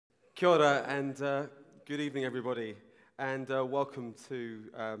Kia ora and good evening, everybody, and welcome to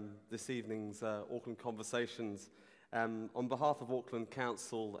this evening's Auckland Conversations. On behalf of Auckland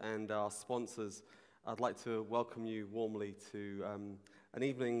Council and our sponsors, I'd like to welcome you warmly to an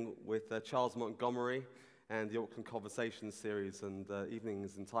evening with Charles Montgomery and the Auckland Conversations series, and the evening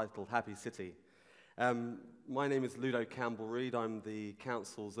is entitled Happy City. My name is Ludo Campbell-Reid. I'm the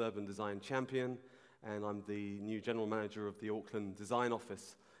Council's Urban Design Champion, and I'm the new General Manager of the Auckland Design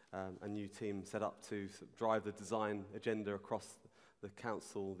Office, a new team set up to drive the design agenda across the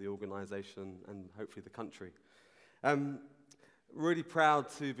council, the organisation, and hopefully the country. Really proud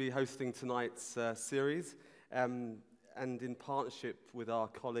to be hosting tonight's series, and in partnership with our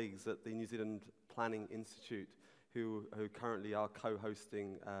colleagues at the New Zealand Planning Institute, who currently are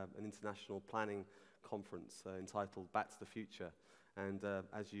co-hosting an international planning conference entitled Back to the Future. And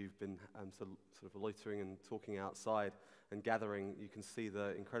as you've been sort of loitering and talking outside and gathering, you can see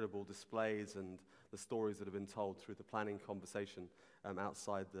the incredible displays and the stories that have been told through the planning conversation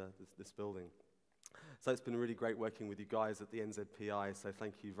outside this building. So it's been really great working with you guys at the NZPI, so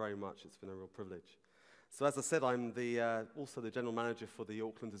thank you very much. It's been a real privilege. So as I said, I'm also the General Manager for the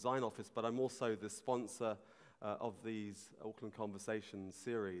Auckland Design Office, but I'm also the sponsor of these Auckland Conversations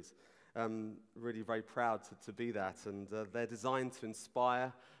series. Really very proud to be that, and they're designed to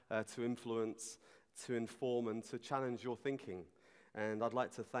inspire, to influence, to inform, and to challenge your thinking. And I'd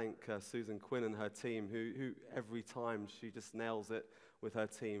like to thank Susan Quinn and her team, who every time she just nails it with her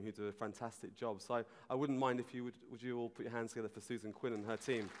team, who do a fantastic job. So I wouldn't mind if you would you all put your hands together for Susan Quinn and her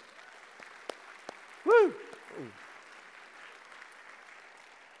team. Woo!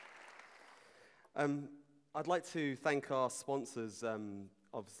 I'd like to thank our sponsors,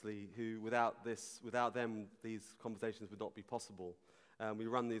 obviously, who without them, these conversations would not be possible. We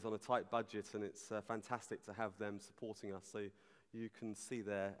run these on a tight budget, and it's fantastic to have them supporting us. So you can see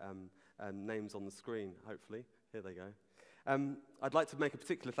their names on the screen, hopefully. Here they go. I'd like to make a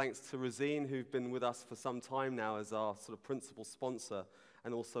particular thanks to Rosine, who've been with us for some time now as our sort of principal sponsor,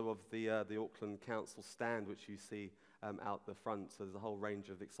 and also of the Auckland Council stand, which you see out the front. So there's a whole range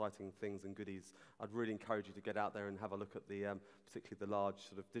of exciting things and goodies. I'd really encourage you to get out there and have a look at particularly the large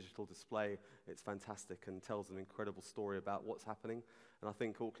sort of digital display. It's fantastic and tells an incredible story about what's happening. And I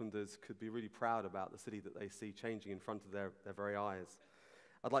think Aucklanders could be really proud about the city that they see changing in front of their very eyes.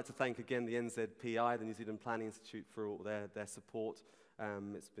 I'd like to thank again the NZPI, the New Zealand Planning Institute, for all their support.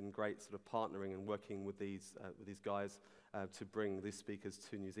 It's been great sort of partnering and working with these guys to bring these speakers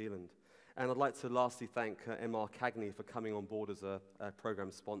to New Zealand. And I'd like to lastly thank MR Cagney for coming on board as a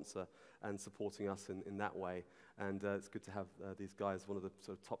program sponsor and supporting us in that way. And it's good to have these guys, one of the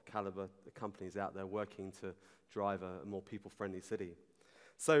sort of top caliber companies out there working to drive a more people-friendly city.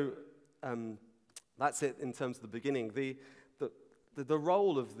 So that's it in terms of the beginning. The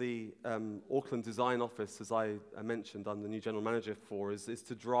role of the Auckland Design Office, as I mentioned, I'm the new General Manager for, is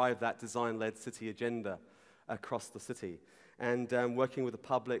to drive that design-led city agenda across the city. And working with the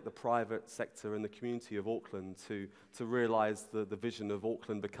public, the private sector, and the community of Auckland to realise the vision of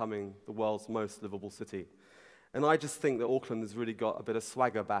Auckland becoming the world's most livable city. And I just think that Auckland has really got a bit of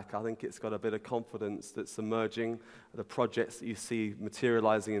swagger back. I think it's got a bit of confidence that's emerging. The projects that you see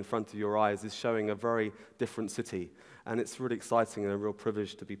materialising in front of your eyes is showing a very different city. And it's really exciting and a real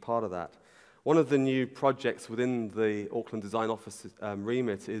privilege to be part of that. One of the new projects within the Auckland Design Office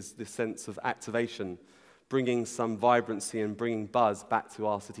remit is this sense of activation, bringing some vibrancy and bringing buzz back to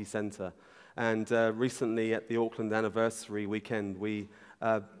our city centre. And recently at the Auckland Anniversary weekend, we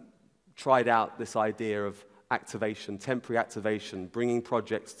tried out this idea of activation, temporary activation, bringing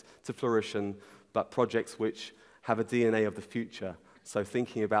projects to fruition, but projects which have a DNA of the future. So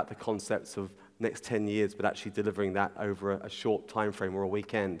thinking about the concepts of next 10 years, but actually delivering that over a short time frame or a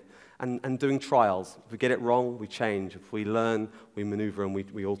weekend. And doing trials. If we get it wrong, we change. If we learn, we maneuver and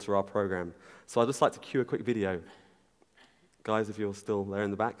we alter our program. So I'd just like to cue a quick video. Guys, if you're still there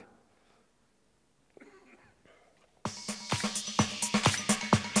in the back.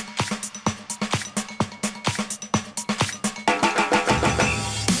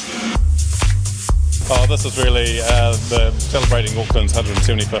 Oh, this is really celebrating Auckland's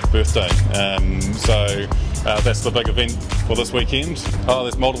 175th birthday. So that's the big event for this weekend. Oh,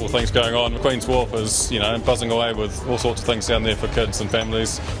 there's multiple things going on. Queen's Wharf is, buzzing away with all sorts of things down there for kids and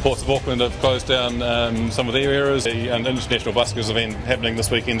families. Ports of Auckland have closed down some of their areas. An international buskers event happening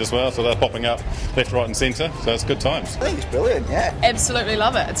this weekend as well, so they're popping up left, right and centre. So it's good times. I think it's brilliant, yeah. Absolutely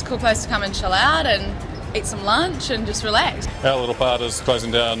love it. It's a cool place to come and chill out and eat some lunch and just relax. Our little part is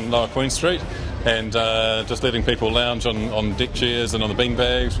closing down Lower Queen Street. and just letting people lounge on deck chairs and on the bean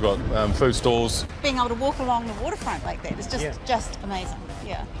bags. We've got food stalls. Being able to walk along the waterfront like that is just amazing.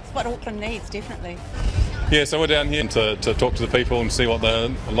 Yeah, it's what Auckland needs, definitely. Yeah, so we're down here to talk to the people and see what they're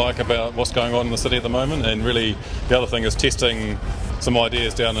like about what's going on in the city at the moment, and really the other thing is testing some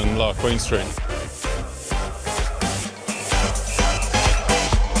ideas down in Lower Queen Street.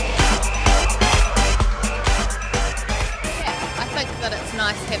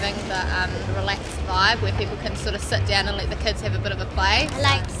 Nice having the relaxed vibe where people can sort of sit down and let the kids have a bit of a play. I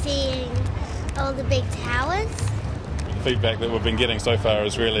like seeing all the big towers. Feedback that we've been getting so far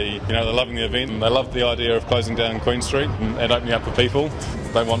is really, they're loving the event, and they love the idea of closing down Queen Street and opening up for people.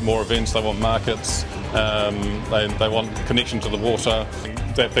 They want more events, they want markets, they want connection to the water.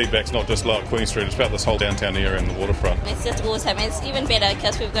 That feedback's not just Lower Queen Street, it's about this whole downtown area and the waterfront. It's just awesome. It's even better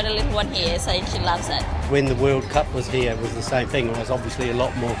because we've got a little one here, so she loves it. When the World Cup was here, it was the same thing. It was obviously a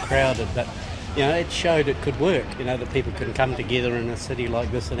lot more crowded, but it showed it could work, that people can come together in a city like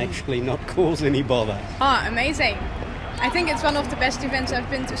this and actually not cause any bother. Oh, amazing. I think it's one of the best events I've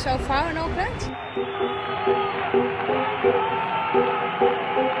been to so far in Auckland.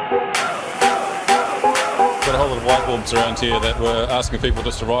 Got a whole lot of whiteboards around here that we're asking people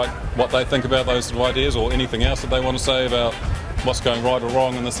just to write what they think about those sort of ideas or anything else that they want to say about what's going right or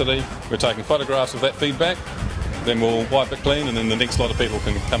wrong in the city. We're taking photographs of that feedback, then we'll wipe it clean, and then the next lot of people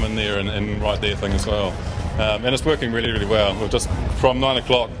can come in there and write their thing as well. And it's working really, really well. We've just, from 9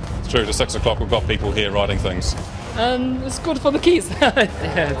 o'clock through to 6 o'clock, we've got people here writing things. It's good for the kids.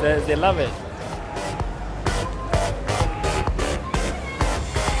 they love it.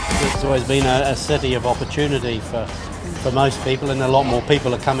 It's always been a city of opportunity for most people, and a lot more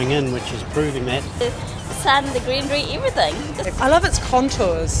people are coming in, which is proving that. The sun, the greenery, everything. I love its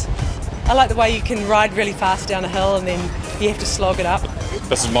contours. I like the way you can ride really fast down a hill and then you have to slog it up.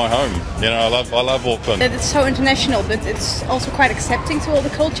 This is my home. I love Auckland. It's so international, but it's also quite accepting to all the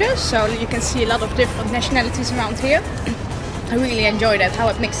cultures, so you can see a lot of different nationalities around here. I really enjoy that, how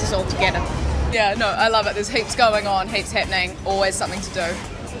it mixes all together. Yeah, no, I love it. There's heaps going on, heaps happening, always something to do.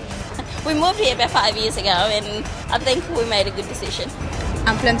 We moved here about 5 years ago, and I think we made a good decision.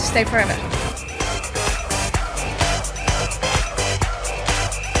 I'm planning to stay forever.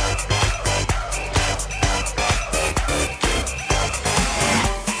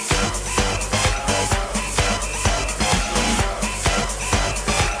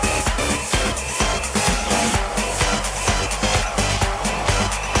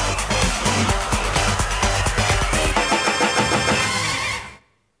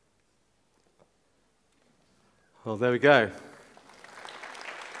 Well, there we go.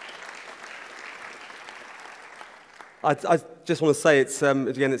 I just want to say,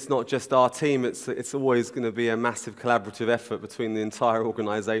 again, it's not just our team. It's always going to be a massive collaborative effort between the entire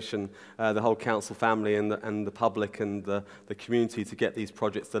organisation, the whole council family, and the public and the community to get these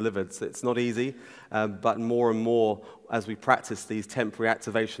projects delivered. So it's not easy, but more and more as we practice these temporary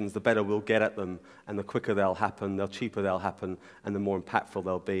activations, the better we'll get at them, and the quicker they'll happen, the cheaper they'll happen, and the more impactful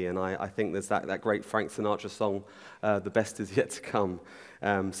they'll be. And I think there's that great Frank Sinatra song, "The best is yet to come."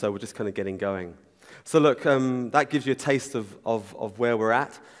 So we're just kind of getting going. So look, that gives you a taste of where we're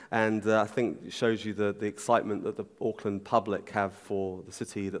at, and I think it shows you the excitement that the Auckland public have for the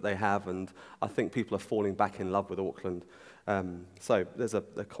city that they have, and I think people are falling back in love with Auckland. So there's a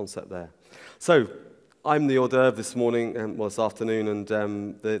concept there. So I'm the hors d'oeuvre this morning, this afternoon, and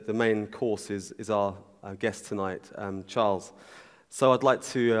the main course is our guest tonight, Charles. So I'd like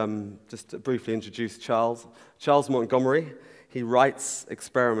to just briefly introduce Charles. Charles Montgomery. He writes,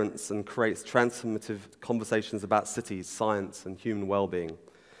 experiments, and creates transformative conversations about cities, science, and human well-being.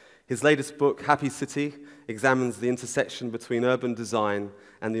 His latest book, Happy City, examines the intersection between urban design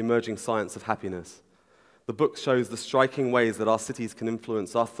and the emerging science of happiness. The book shows the striking ways that our cities can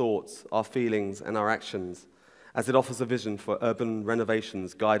influence our thoughts, our feelings, and our actions, as it offers a vision for urban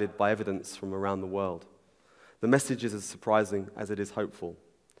renovations guided by evidence from around the world. The message is as surprising as it is hopeful.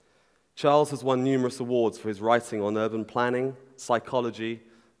 Charles has won numerous awards for his writing on urban planning, psychology,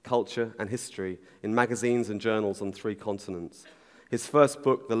 culture, and history in magazines and journals on 3 continents. His first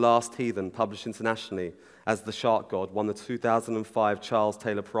book, The Last Heathen, published internationally as The Shark God, won the 2005 Charles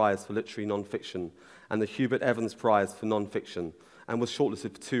Taylor Prize for Literary Nonfiction and the Hubert Evans Prize for Nonfiction, and was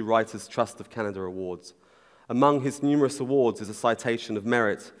shortlisted for 2 Writers' Trust of Canada awards. Among his numerous awards is a citation of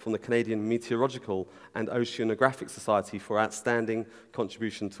merit from the Canadian Meteorological and Oceanographic Society for outstanding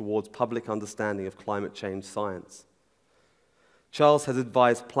contribution towards public understanding of climate change science. Charles has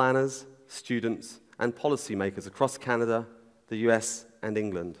advised planners, students, and policymakers across Canada, the US, and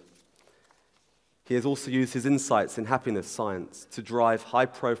England. He has also used his insights in happiness science to drive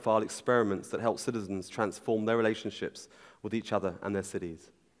high-profile experiments that help citizens transform their relationships with each other and their cities.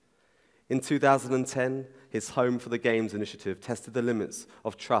 In 2010, his Home for the Games initiative tested the limits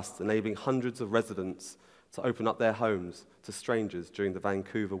of trust, enabling hundreds of residents to open up their homes to strangers during the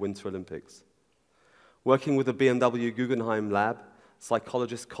Vancouver Winter Olympics. Working with the BMW Guggenheim Lab,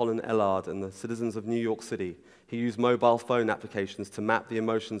 psychologist Colin Ellard and the citizens of New York City, he used mobile phone applications to map the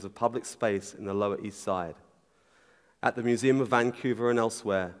emotions of public space in the Lower East Side. At the Museum of Vancouver and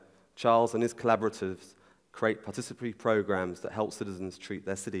elsewhere, Charles and his collaborators create participatory programs that help citizens treat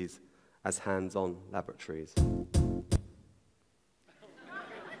their cities as hands-on laboratories. I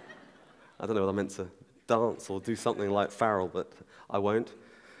don't know whether I meant to dance or do something like Farrell, but I won't.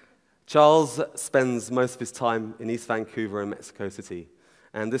 Charles spends most of his time in East Vancouver and Mexico City.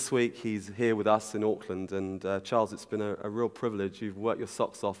 And this week, he's here with us in Auckland. And Charles, it's been a real privilege. You've worked your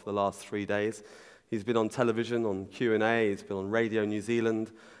socks off the last 3 days. He's been on television, on Q&A. He's been on Radio New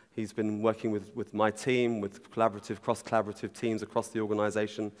Zealand. He's been working with my team, with cross-collaborative teams across the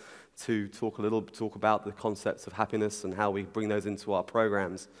organization to talk about the concepts of happiness and how we bring those into our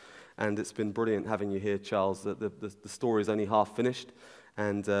programs. And it's been brilliant having you here, Charles. The story is only half finished.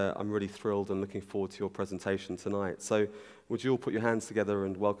 And I'm really thrilled and looking forward to your presentation tonight. So would you all put your hands together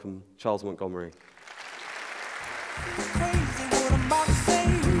and welcome Charles Montgomery.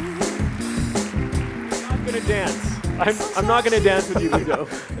 I'm going to dance. I'm not going to dance with you, Ludo.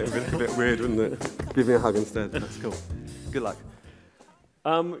 It would be a bit weird, wouldn't it? Give me a hug instead. That's cool. Good luck.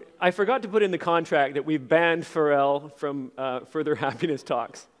 I forgot to put in the contract that we've banned Pharrell from further happiness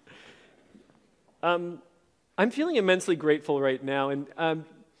talks. I'm feeling immensely grateful right now, and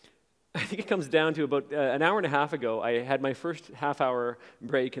I think it comes down to about an hour and a half ago, I had my first half-hour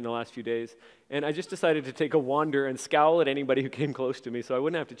break in the last few days, and I just decided to take a wander and scowl at anybody who came close to me so I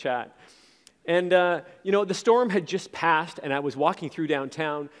wouldn't have to chat. And, you know, the storm had just passed, and I was walking through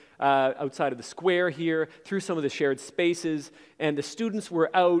downtown, outside of the square here, through some of the shared spaces, and the students were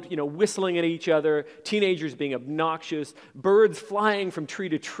out, you know, whistling at each other, teenagers being obnoxious, birds flying from tree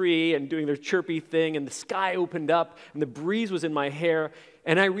to tree and doing their chirpy thing, and the sky opened up, and the breeze was in my hair,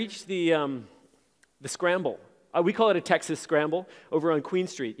 and I reached the scramble. We call it a Texas scramble, over on Queen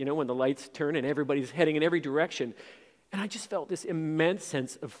Street, you know, when the lights turn and everybody's heading in every direction. And I just felt this immense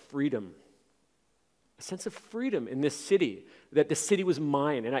sense of freedom. A sense of freedom in this city, that the city was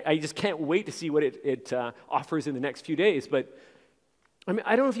mine, and I just can't wait to see what it offers in the next few days. But I mean,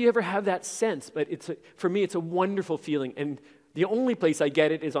 I don't know if you ever have that sense, but for me, it's a wonderful feeling, and the only place I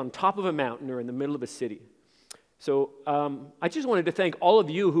get it is on top of a mountain or in the middle of a city. So I just wanted to thank all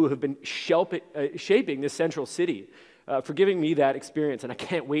of you who have been shaping this central city for giving me that experience, and I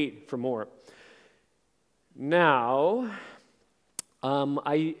can't wait for more. Now,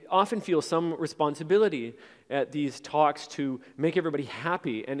 I often feel some responsibility at these talks to make everybody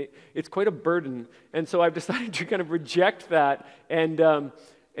happy, and it's quite a burden. And so I've decided to kind of reject that and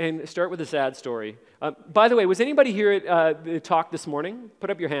start with a sad story. By the way, was anybody here at the talk this morning?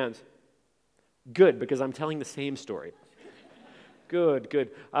 Put up your hands. Good, because I'm telling the same story. Good.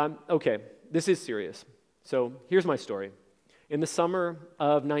 Okay, this is serious. So here's my story. In the summer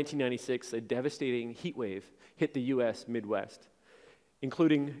of 1996, a devastating heat wave hit the U.S. Midwest,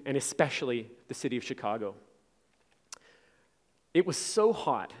 including and especially the city of Chicago. It was so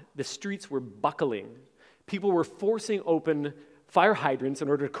hot, the streets were buckling. People were forcing open fire hydrants in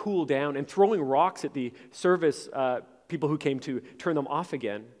order to cool down and throwing rocks at the service people who came to turn them off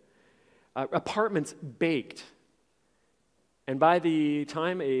again. Apartments baked. And by the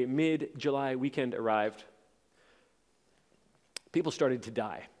time a mid-July weekend arrived, people started to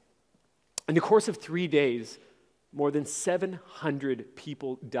die. In the course of 3 days, more than 700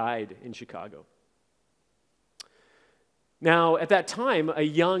 people died in Chicago. Now, at that time, a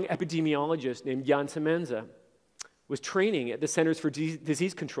young epidemiologist named Jan Semenza was training at the Centers for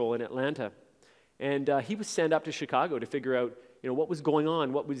Disease Control in Atlanta. And he was sent up to Chicago to figure out, you know, what was going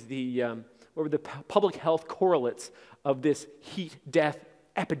on, what were the public health correlates of this heat death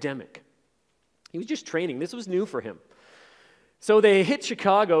epidemic. He was just training. This was new for him. So they hit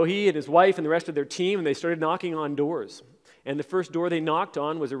Chicago, he and his wife and the rest of their team, and they started knocking on doors. And the first door they knocked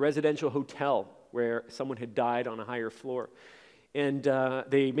on was a residential hotel where someone had died on a higher floor. And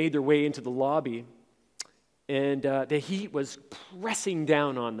they made their way into the lobby, and the heat was pressing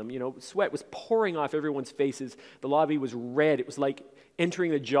down on them. You know, sweat was pouring off everyone's faces. The lobby was red. It was like entering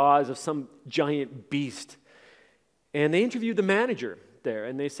the jaws of some giant beast. And they interviewed the manager there,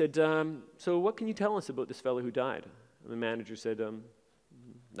 and they said, so what can you tell us about this fellow who died? And the manager said,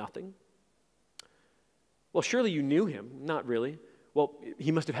 nothing. Well, surely you knew him. Not really. Well,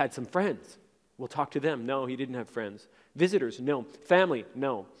 he must have had some friends. We'll talk to them. No, he didn't have friends. Visitors, no. Family,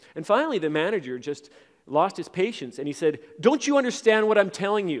 no. And finally, the manager just lost his patience and he said, "Don't you understand what I'm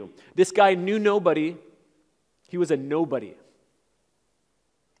telling you? This guy knew nobody. He was a nobody."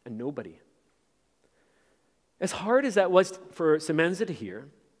 A nobody. As hard as that was for Semenza to hear,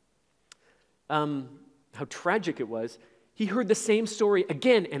 how tragic it was, he heard the same story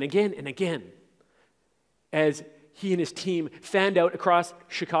again and again and again as he and his team fanned out across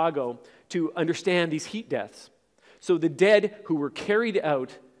Chicago to understand these heat deaths. So the dead who were carried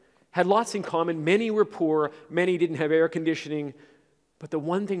out had lots in common. Many were poor, many didn't have air conditioning, but the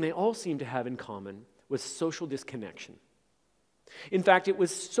one thing they all seemed to have in common was social disconnection. In fact, it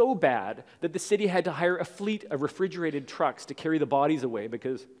was so bad that the city had to hire a fleet of refrigerated trucks to carry the bodies away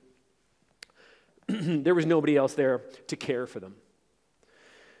because there was nobody else there to care for them.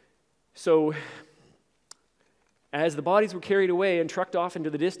 So, as the bodies were carried away and trucked off into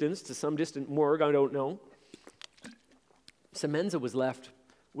the distance to some distant morgue, I don't know, Semenza was left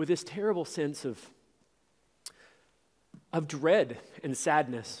with this terrible sense of dread and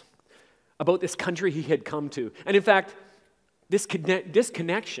sadness about this country he had come to. And in fact, this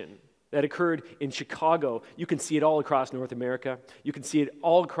disconnection that occurred in Chicago, you can see it all across North America. You can see it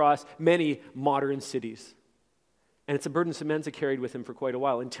all across many modern cities. And it's a burden Semenza carried with him for quite a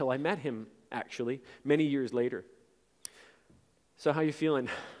while, until I met him, actually, many years later. So how you feeling?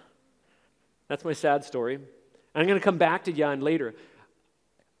 That's my sad story. I'm going to come back to Jan later.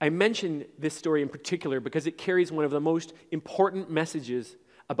 I mention this story in particular because it carries one of the most important messages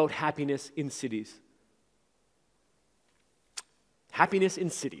about happiness in cities. Happiness in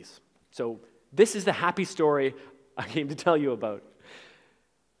cities. So this is the happy story I came to tell you about.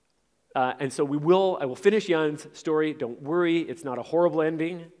 And so I will finish Jan's story. Don't worry, it's not a horrible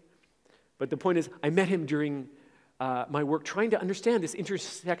ending. But the point is, I met him during my work trying to understand this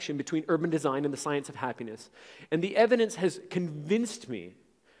intersection between urban design and the science of happiness. And the evidence has convinced me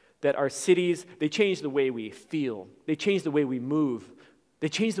that our cities, they change the way we feel. They change the way we move. They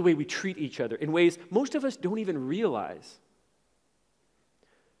change the way we treat each other in ways most of us don't even realize.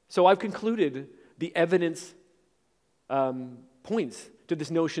 So I've concluded the evidence points to this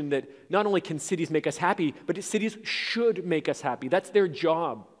notion that not only can cities make us happy, but cities should make us happy. That's their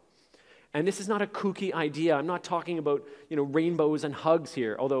job. And this is not a kooky idea. I'm not talking about rainbows and hugs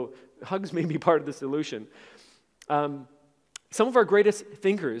here, although hugs may be part of the solution. Some of our greatest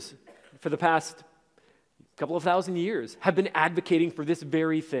thinkers for the past couple of thousand years have been advocating for this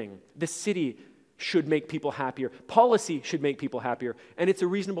very thing. The city should make people happier. Policy should make people happier. And it's a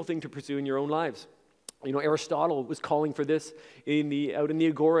reasonable thing to pursue in your own lives. Aristotle was calling for this out in the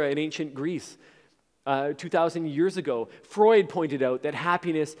Agora in ancient Greece 2,000 years ago. Freud pointed out that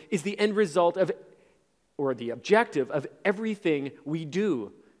happiness is the end result of, or the objective of, everything we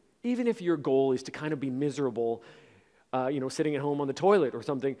do. Even if your goal is to kind of be miserable, sitting at home on the toilet or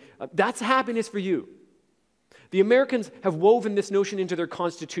something, that's happiness for you. The Americans have woven this notion into their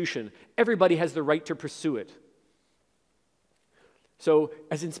Constitution. Everybody has the right to pursue it. So,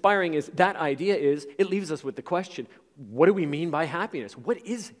 as inspiring as that idea is, it leaves us with the question, what do we mean by happiness? What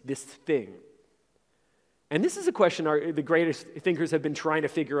is this thing? And this is a question the greatest thinkers have been trying to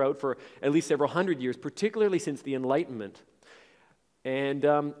figure out for at least several hundred years, particularly since the Enlightenment. And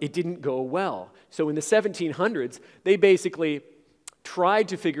it didn't go well. So in the 1700s, they basically tried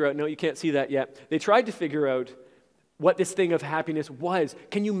to figure out, no, you can't see that yet. They tried to figure out what this thing of happiness was.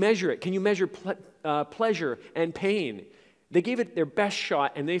 Can you measure it? Can you measure pleasure and pain? They gave it their best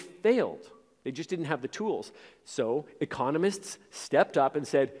shot and they failed. They just didn't have the tools. So economists stepped up and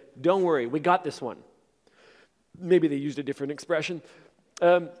said, don't worry, we got this one. Maybe they used a different expression.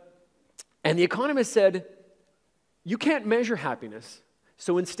 And the economist said, you can't measure happiness,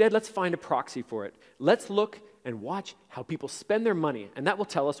 so instead let's find a proxy for it. Let's look and watch how people spend their money, and that will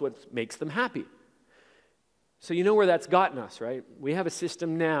tell us what makes them happy. So you know where that's gotten us, right? We have a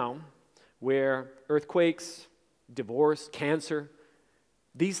system now where earthquakes, divorce, cancer,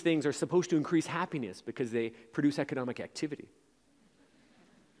 these things are supposed to increase happiness because they produce economic activity.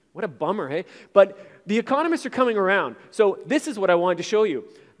 What a bummer, hey? But the economists are coming around. So this is what I wanted to show you.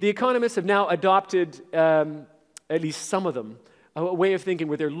 The economists have now adopted, at least some of them, a way of thinking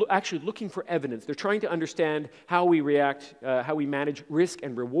where they're actually looking for evidence. They're trying to understand how we react, how we manage risk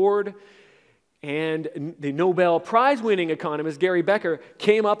and reward. And the Nobel Prize-winning economist, Gary Becker,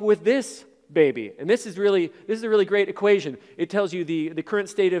 came up with this baby. And this is a really great equation. It tells you the current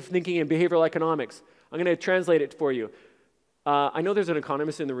state of thinking in behavioral economics. I'm going to translate it for you. I know there's an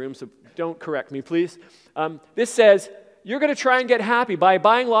economist in the room, so don't correct me, please. This says, you're going to try and get happy by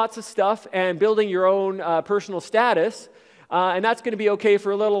buying lots of stuff and building your own personal status. And that's going to be okay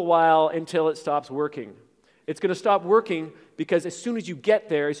for a little while until it stops working. It's going to stop working because as soon as you get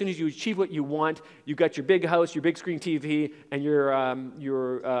there, as soon as you achieve what you want, you've got your big house, your big screen TV, and your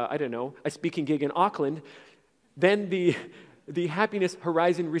I don't know, a speaking gig in Auckland, then the happiness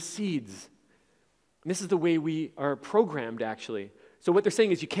horizon recedes. And this is the way we are programmed, actually. So what they're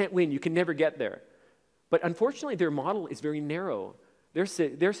saying is you can't win, you can never get there. But unfortunately, their model is very narrow. They're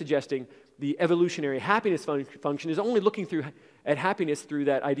suggesting the evolutionary happiness function is only looking at happiness through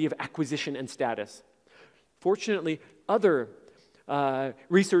that idea of acquisition and status. Fortunately, other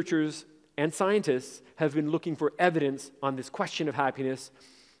researchers and scientists have been looking for evidence on this question of happiness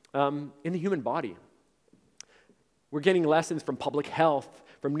in the human body. We're getting lessons from public health,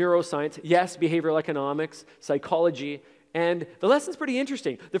 from neuroscience, yes, behavioral economics, psychology, and the lesson's pretty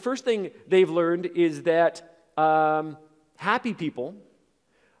interesting. The first thing they've learned is that happy people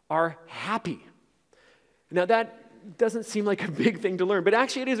are happy. Now that doesn't seem like a big thing to learn, but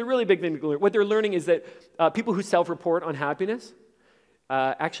actually it is a really big thing to learn. What they're learning is that people who self-report on happiness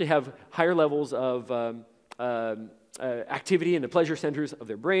actually have higher levels of activity in the pleasure centers of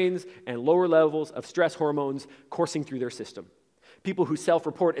their brains and lower levels of stress hormones coursing through their system. People who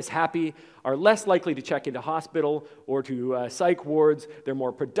self-report as happy are less likely to check into hospital or to psych wards. They're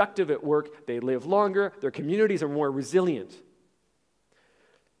more productive at work. They live longer. Their communities are more resilient.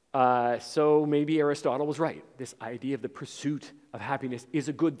 So maybe Aristotle was right. This idea of the pursuit of happiness is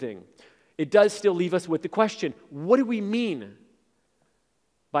a good thing. It does still leave us with the question, what do we mean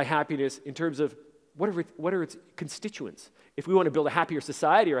by happiness in terms of what are its constituents? If we want to build a happier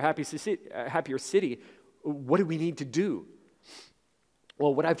society or a happier city, what do we need to do?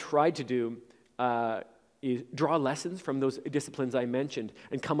 Well, what I've tried to do is draw lessons from those disciplines I mentioned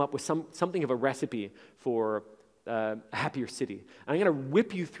and come up with something of a recipe for a happier city. And I'm going to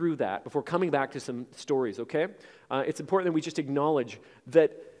whip you through that before coming back to some stories, okay? It's important that we just acknowledge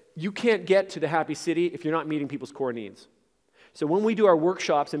that you can't get to the happy city if you're not meeting people's core needs. So when we do our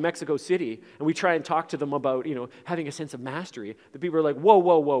workshops in Mexico City and we try and talk to them about, having a sense of mastery, the people are like, whoa,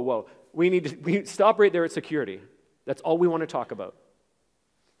 whoa, whoa, whoa. We need to stop right there at security. That's all we want to talk about.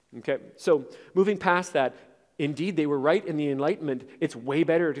 Okay, so moving past that, indeed they were right in the Enlightenment. It's way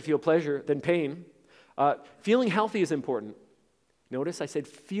better to feel pleasure than pain. Feeling healthy is important. Notice I said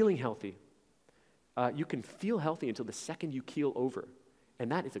feeling healthy. You can feel healthy until the second you keel over,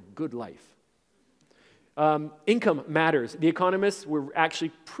 and that is a good life. Income matters. The economists were actually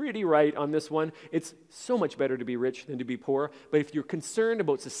pretty right on this one. It's so much better to be rich than to be poor, but if you're concerned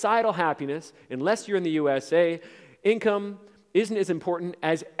about societal happiness, unless you're in the USA, income isn't as important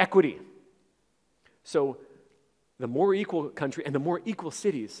as equity. So the more equal country and the more equal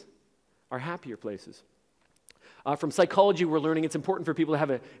cities are happier places. From psychology, we're learning it's important for people to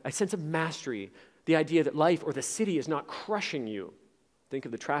have a sense of mastery, the idea that life or the city is not crushing you. Think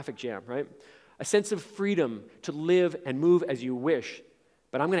of the traffic jam, right? A sense of freedom to live and move as you wish.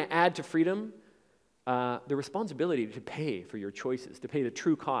 But I'm going to add to freedom the responsibility to pay for your choices, to pay the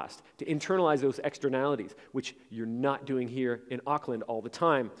true cost, to internalize those externalities, which you're not doing here in Auckland all the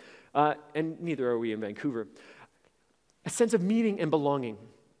time. And neither are we in Vancouver. A sense of meaning and belonging.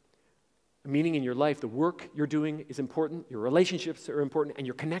 A meaning in your life. The work you're doing is important, your relationships are important, and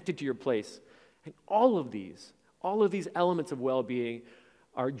you're connected to your place. And all of these elements of well-being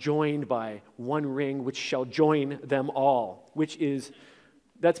are joined by one ring which shall join them all, which is,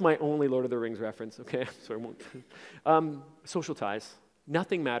 that's my only Lord of the Rings reference, okay? So I won't. Social ties.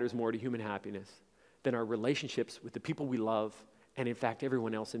 Nothing matters more to human happiness than our relationships with the people we love and, in fact,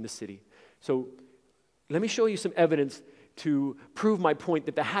 everyone else in the city. So let me show you some evidence to prove my point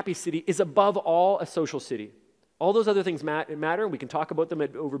that the happy city is above all a social city. All those other things matter. We can talk about them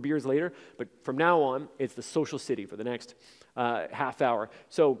over beers later, but from now on, it's the social city for the next half hour.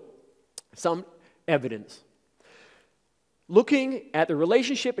 So, some evidence. Looking at the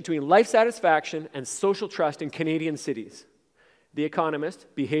relationship between life satisfaction and social trust in Canadian cities. The economists,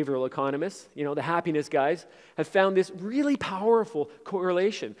 behavioral economists, the happiness guys, have found this really powerful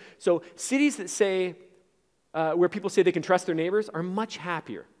correlation. So, cities that say, where people say they can trust their neighbors are much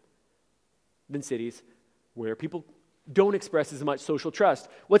happier than cities where people don't express as much social trust.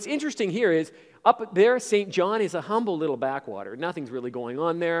 What's interesting here is, up there, St. John is a humble little backwater. Nothing's really going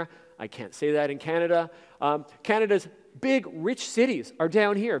on there. I can't say that in Canada. Canada's big, rich cities are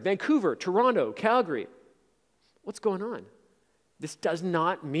down here. Vancouver, Toronto, Calgary. What's going on? This does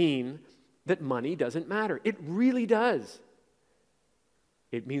not mean that money doesn't matter. It really does.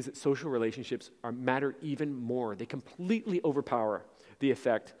 It means that social relationships matter even more. They completely overpower the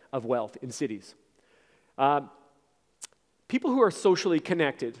effect of wealth in cities. People who are socially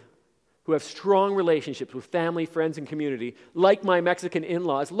connected who have strong relationships with family, friends, and community, like my Mexican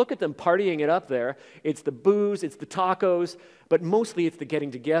in-laws. Look at them partying it up there. It's the booze, it's the tacos, but mostly it's the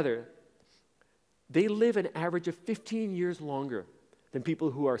getting together. They live an average of 15 years longer than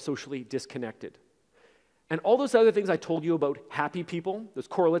people who are socially disconnected. And all those other things I told you about happy people, those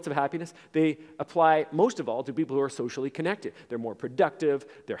correlates of happiness, they apply most of all to people who are socially connected. They're more productive,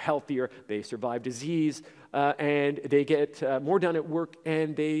 they're healthier, they survive disease, and they get more done at work,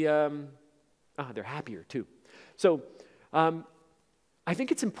 and they're happier too. So I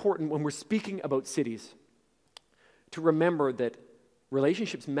think it's important when we're speaking about cities to remember that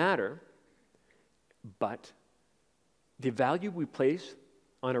relationships matter, but the value we place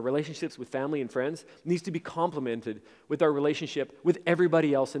on our relationships with family and friends needs to be complemented with our relationship with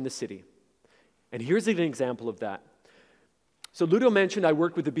everybody else in the city. And here's an example of that. So Ludo mentioned I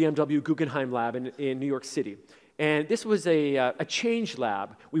worked with the BMW Guggenheim Lab in New York City. And this was a change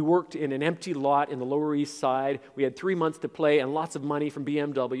lab. We worked in an empty lot in the Lower East Side. We had 3 months to play and lots of money from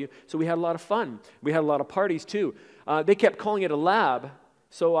BMW. So we had a lot of fun. We had a lot of parties too. They kept calling it a lab.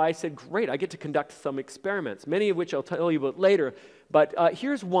 So I said, great, I get to conduct some experiments, many of which I'll tell you about later. But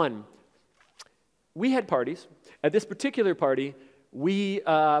here's one. We had parties. At this particular party, we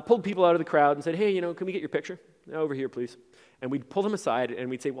pulled people out of the crowd and said, hey, can we get your picture? Over here, please. And we'd pull them aside and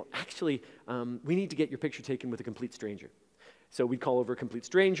we'd say, well, actually, we need to get your picture taken with a complete stranger. So we'd call over a complete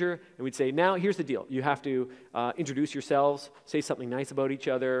stranger and we'd say, now, here's the deal. You have to introduce yourselves, say something nice about each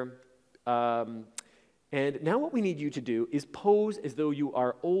other. And now what we need you to do is pose as though you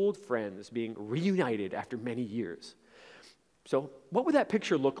are old friends being reunited after many years. So what would that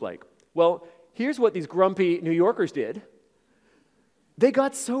picture look like? Well, here's what these grumpy New Yorkers did. They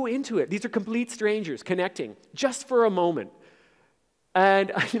got so into it. These are complete strangers connecting just for a moment.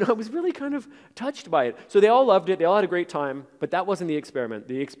 And I was really kind of touched by it. So they all loved it. They all had a great time. But that wasn't the experiment.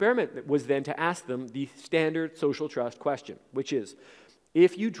 The experiment was then to ask them the standard social trust question, which is,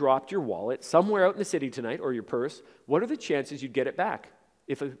 if you dropped your wallet somewhere out in the city tonight, or your purse, what are the chances you'd get it back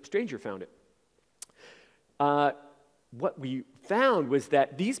if a stranger found it? What we found was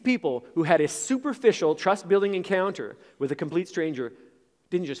that these people who had a superficial trust-building encounter with a complete stranger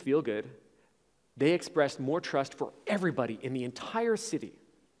didn't just feel good. They expressed more trust for everybody in the entire city,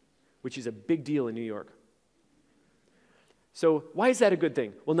 which is a big deal in New York. So why is that a good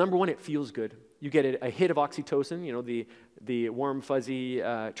thing? Well, number one, it feels good. You get a hit of oxytocin, the warm, fuzzy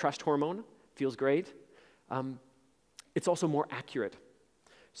trust hormone. Feels great. It's also more accurate.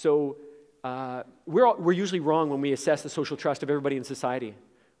 So we're usually wrong when we assess the social trust of everybody in society.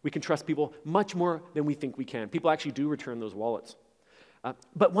 We can trust people much more than we think we can. People actually do return those wallets.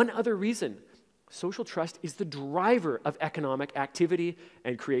 But one other reason, social trust is the driver of economic activity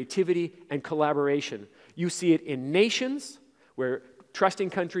and creativity and collaboration. You see it in nations where trusting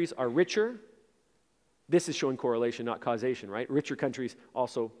countries are richer. This is showing correlation, not causation, right? Richer countries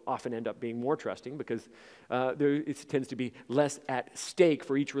also often end up being more trusting because it tends to be less at stake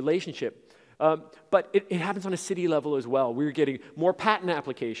for each relationship. But it happens on a city level as well. We're getting more patent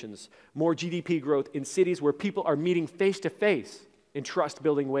applications, more GDP growth in cities where people are meeting face-to-face in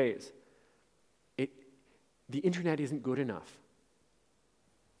trust-building ways. The internet isn't good enough.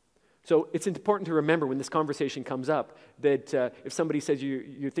 So it's important to remember when this conversation comes up that if somebody says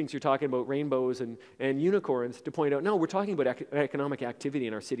you thinks you're talking about rainbows and unicorns, to point out, no, we're talking about economic activity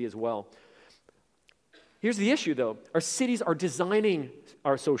in our city as well. Here's the issue, though. Our cities are designing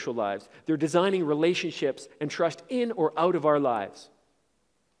our social lives. They're designing relationships and trust in or out of our lives.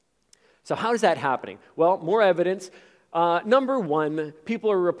 So how is that happening? Well, more evidence. Number one,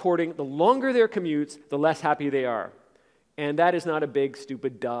 people are reporting the longer their commutes, the less happy they are. And that is not a big,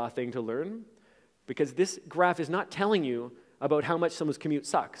 stupid, duh thing to learn, because this graph is not telling you about how much someone's commute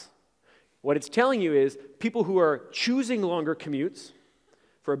sucks. What it's telling you is people who are choosing longer commutes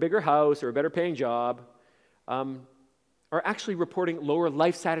for a bigger house or a better paying job are actually reporting lower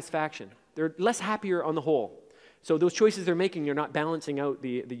life satisfaction. They're less happier on the whole. So those choices they're making are not balancing out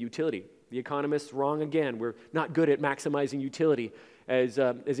the utility. The economists, wrong again. We're not good at maximizing utility as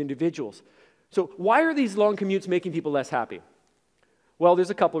individuals. So why are these long commutes making people less happy? Well, there's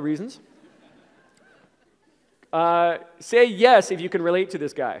a couple of reasons. Say yes if you can relate to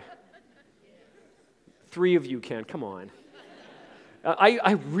this guy. 3 of you can, come on.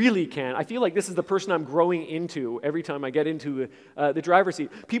 I really can. I feel like this is the person I'm growing into every time I get into the driver's seat.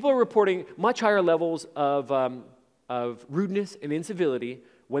 People are reporting much higher levels of rudeness and incivility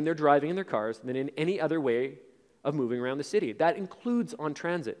when they're driving in their cars than in any other way of moving around the city. That includes on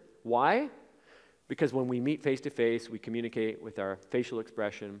transit. Why? Because when we meet face-to-face, we communicate with our facial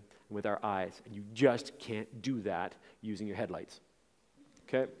expression and with our eyes. And you just can't do that using your headlights.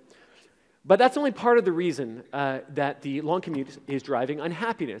 Okay? But that's only part of the reason that the long commute is driving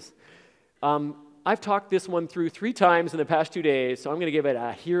unhappiness. I've talked this one through 3 times in the past 2 days, so I'm going to give it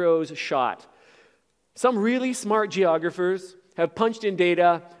a hero's shot. Some really smart geographers have punched in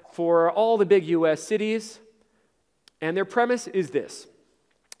data for all the big U.S. cities, and their premise is this.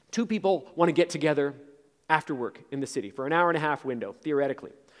 2 people want to get together after work in the city for an hour-and-a-half window,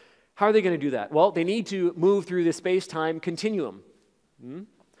 theoretically. How are they going to do that? Well, they need to move through the space-time continuum.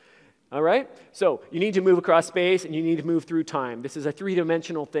 All right? So you need to move across space, and you need to move through time. This is a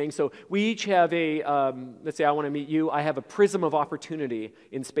 3-dimensional thing. So we each have a, let's say I want to meet you. I have a prism of opportunity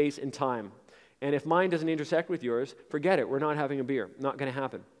in space and time. And if mine doesn't intersect with yours, forget it. We're not having a beer. Not going to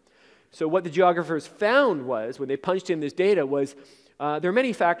happen. So what the geographers found was, when they punched in this data, was there are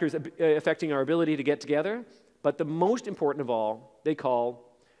many factors affecting our ability to get together, but the most important of all, they call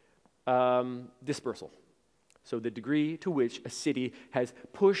dispersal. So the degree to which a city has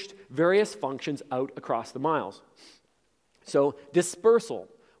pushed various functions out across the miles. So dispersal,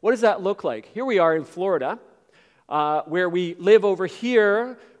 what does that look like? Here we are in Florida, where we live over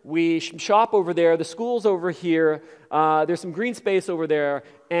here, we shop over there, the school's over here, there's some green space over there,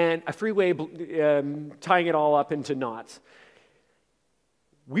 and a freeway tying it all up into knots.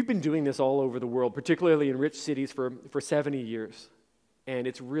 We've been doing this all over the world, particularly in rich cities for 70 years. And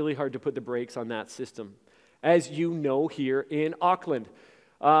it's really hard to put the brakes on that system. As you know here in Auckland.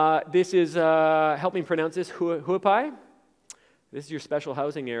 This is, help me pronounce this, Huapai. This is your special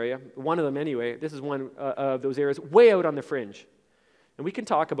housing area, one of them anyway. This is one of those areas way out on the fringe. And we can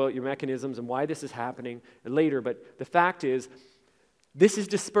talk about your mechanisms and why this is happening later, but the fact is, this is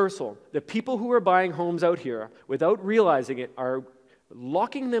dispersal. The people who are buying homes out here, without realizing it, are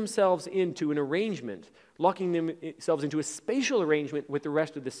locking themselves into an arrangement, locking themselves into a spatial arrangement with the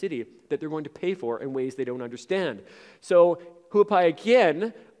rest of the city that they're going to pay for in ways they don't understand. So, Huapai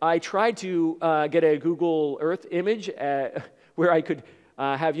again, I tried to get a Google Earth image where I could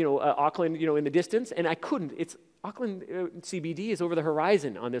have, Auckland, in the distance, and I couldn't. It's Auckland CBD is over the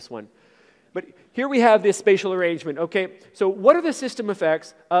horizon on this one. But here we have this spatial arrangement, okay? So what are the system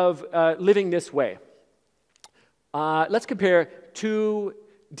effects of living this way? Let's compare 2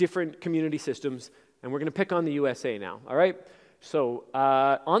 different community systems, and we're going to pick on the USA now, all right? So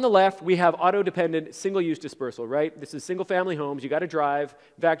on the left, we have auto-dependent single-use dispersal, right? This is single-family homes. You got to drive.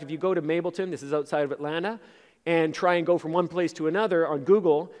 In fact, if you go to Mableton, this is outside of Atlanta, and try and go from one place to another on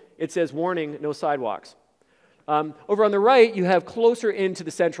Google, it says, warning, no sidewalks. Over on the right, you have closer into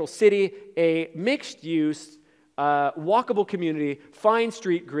the central city, a mixed-use, walkable community, fine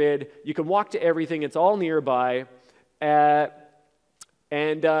street grid. You can walk to everything. It's all nearby. And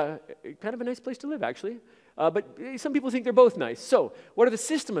kind of a nice place to live, actually. But some people think they're both nice. So what are the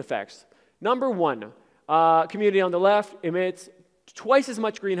system effects? Number 1, community on the left emits twice as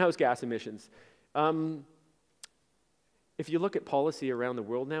much greenhouse gas emissions. If you look at policy around the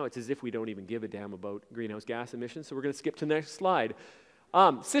world now, it's as if we don't even give a damn about greenhouse gas emissions. So we're going to skip to the next slide.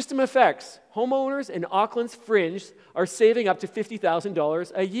 System effects. Homeowners in Auckland's fringe are saving up to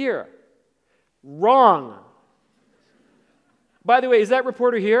 $50,000 a year. Wrong. By the way, is that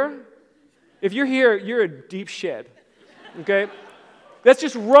reporter here? If you're here, you're a deep shit, okay? That's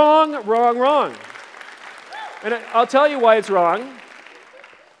just wrong. And I'll tell you why it's wrong.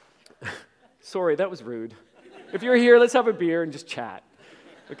 Sorry, that was rude. If you're here, let's have a beer and just chat.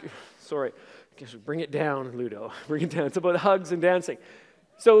 Okay, sorry. Bring it down, Ludo. Bring it down. It's about hugs and dancing.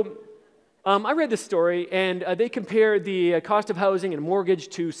 So I read this story, and they compared the cost of housing and mortgage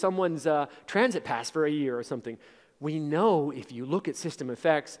to someone's transit pass for a year or something. We know if you look at system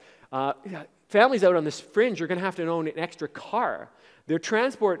effects, families out on this fringe are going to have to own an extra car. Their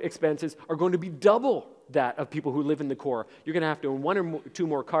transport expenses are going to be double that of people who live in the core. You're going to have to own 1 or 2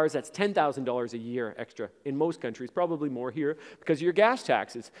 more cars. That's $10,000 a year extra in most countries, probably more here because of your gas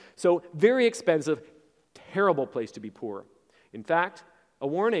taxes. So very expensive, terrible place to be poor. In fact, a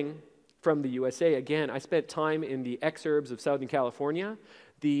warning from the USA. Again, I spent time in the exurbs of Southern California,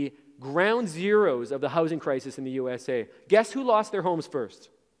 the ground zeros of the housing crisis in the USA. Guess who lost their homes first?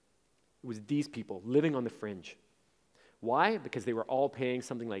 It was these people living on the fringe. Why? Because they were all paying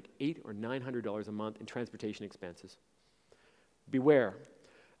something like $800 or $900 a month in transportation expenses. Beware.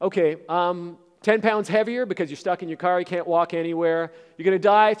 Okay, 10 pounds heavier because you're stuck in your car, you can't walk anywhere. You're going to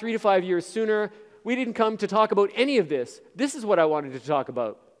die 3 to 5 years sooner. We didn't come to talk about any of this. This is what I wanted to talk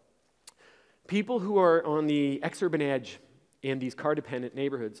about. People who are on the exurban edge in these car-dependent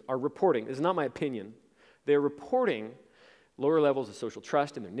neighborhoods are reporting, this is not my opinion, they're reporting lower levels of social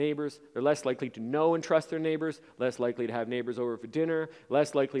trust in their neighbors. They're less likely to know and trust their neighbors, less likely to have neighbors over for dinner,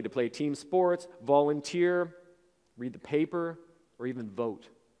 less likely to play team sports, volunteer, read the paper, or even vote.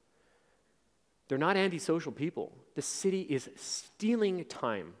 They're not antisocial people. The city is stealing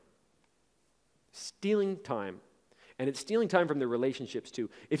time. Stealing time. And it's stealing time from their relationships too.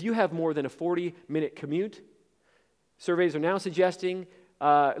 If you have more than a 40-minute commute, surveys are now suggesting,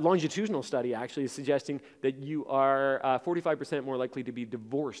 longitudinal study actually is suggesting that you are 45% more likely to be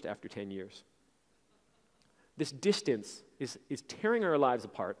divorced after 10 years. This distance is tearing our lives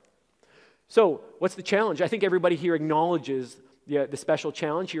apart. So, what's the challenge? I think everybody here acknowledges the special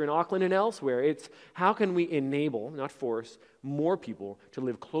challenge here in Auckland and elsewhere. It's how can we enable, not force, more people to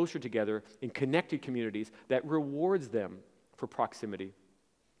live closer together in connected communities that rewards them for proximity.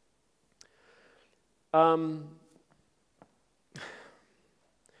 The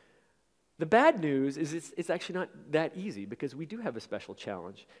bad news is it's actually not that easy because we do have a special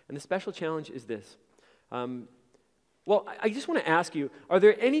challenge. And the special challenge is this. Well, I just want to ask you, are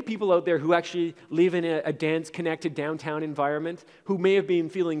there any people out there who actually live in a dense, connected downtown environment who may have been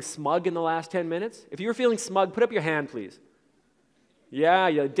feeling smug in the last 10 minutes? If you were feeling smug, put up your hand, please.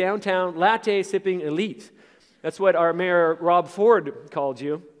 Yeah, downtown latte-sipping elite. That's what our mayor, Rob Ford, called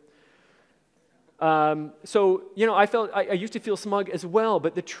you. So, I used to feel smug as well,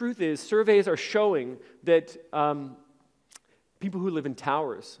 but the truth is, surveys are showing that people who live in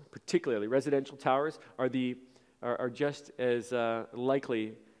towers, particularly residential towers, are just as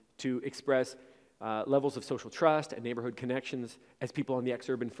likely to express levels of social trust and neighborhood connections as people on the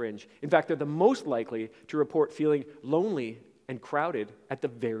ex-urban fringe. In fact, they're the most likely to report feeling lonely and crowded at the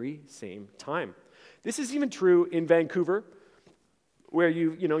very same time. This is even true in Vancouver, where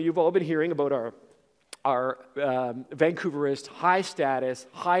you've all been hearing about our Vancouverist, high status,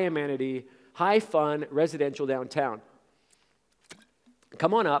 high amenity, high fun residential downtown.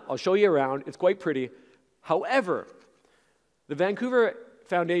 Come on up, I'll show you around, it's quite pretty. However, the Vancouver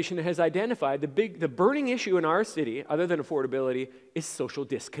Foundation has identified the burning issue in our city, other than affordability, is social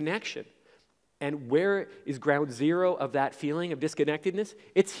disconnection. And where is ground zero of that feeling of disconnectedness?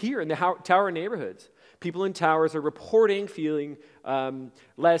 It's here in the tower neighborhoods. People in towers are reporting feeling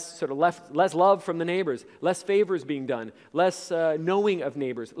less love from the neighbors, less favors being done, less knowing of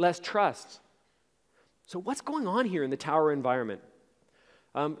neighbors, less trust. So what's going on here in the tower environment?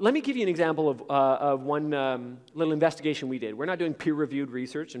 Let me give you an example of one little investigation we did. We're not doing peer-reviewed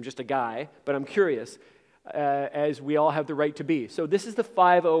research. I'm just a guy, but I'm curious, as we all have the right to be. So this is the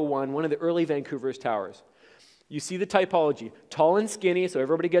 501, one of the early Vancouver's towers. You see the typology, tall and skinny, so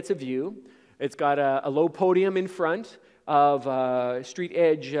everybody gets a view. It's got a low podium in front of street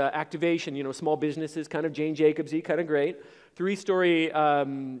edge activation, small businesses, kind of Jane Jacobs-y, kind of great. 3-story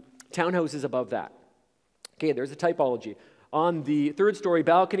townhouses above that. Okay, there's the typology. On the 3rd-story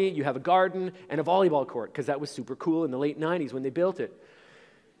balcony, you have a garden and a volleyball court, because that was super cool in the late 90s when they built it.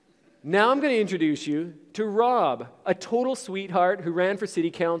 Now I'm going to introduce you to Rob, a total sweetheart who ran for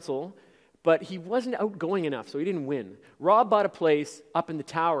city council, but he wasn't outgoing enough, so he didn't win. Rob bought a place up in the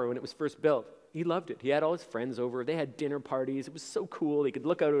tower when it was first built. He loved it. He had all his friends over. They had dinner parties. It was so cool. They could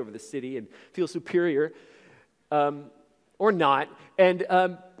look out over the city and feel superior, or not.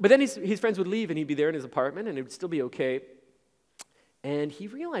 But then his friends would leave, and he'd be there in his apartment, and it would still be okay. And he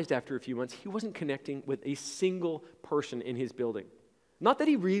realized after a few months he wasn't connecting with a single person in his building. Not that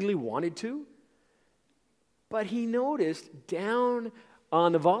he really wanted to, but he noticed down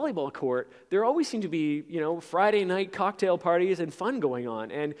on the volleyball court, there always seemed to be, Friday night cocktail parties and fun going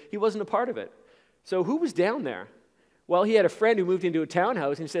on, and he wasn't a part of it. So who was down there? Well, he had a friend who moved into a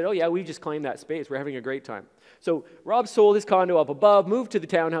townhouse and said, oh yeah, we just claimed that space. We're having a great time. So Rob sold his condo up above, moved to the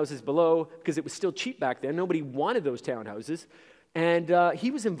townhouses below, because it was still cheap back then. Nobody wanted those townhouses. And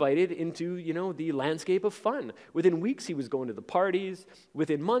he was invited into, the landscape of fun. Within weeks, he was going to the parties.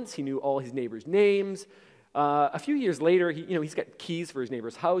 Within months, he knew all his neighbors' names. A few years later, he's got keys for his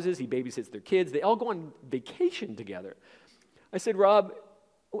neighbors' houses. He babysits their kids. They all go on vacation together. I said, Rob,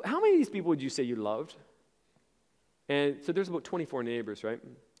 how many of these people would you say you loved? And so there's about 24 neighbors, right?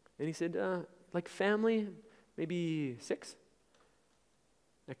 And he said, like family, maybe 6.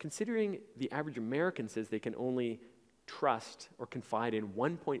 Now, considering the average American says they can only trust or confide in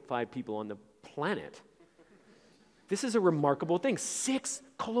 1.5 people on the planet. This is a remarkable thing. 6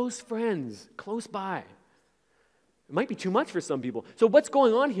 close friends, close by. It might be too much for some people. So what's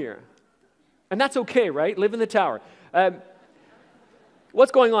going on here? And that's okay, right? Live in the tower.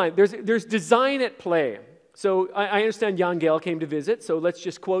 What's going on? There's design at play. So I understand Jan Gell came to visit, so let's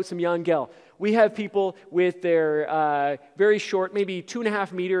just quote some Jan Gell. We have people with their very short, maybe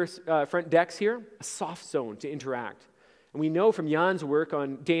 2.5 meters front decks here, a soft zone to interact. And we know from Jan's work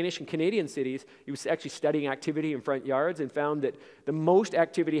on Danish and Canadian cities, he was actually studying activity in front yards and found that the most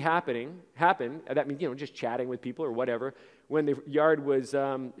activity happened, that means, just chatting with people or whatever, when the yard was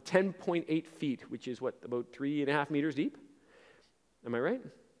 10.8 feet, which is what, about 3.5 meters deep? Am I right?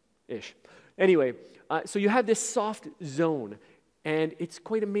 Ish. Anyway, so you have this soft zone, and it's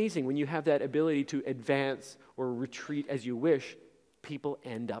quite amazing when you have that ability to advance or retreat as you wish. People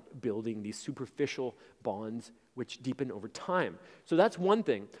end up building these superficial bonds which deepen over time. So that's one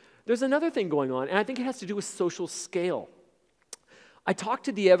thing. There's another thing going on, and I think it has to do with social scale. I talked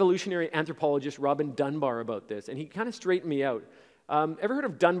to the evolutionary anthropologist Robin Dunbar about this, and he kind of straightened me out. Ever heard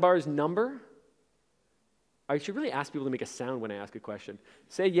of Dunbar's number? I should really ask people to make a sound when I ask a question.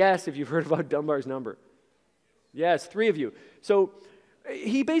 Say yes if you've heard about Dunbar's number. Yes, 3 of you. So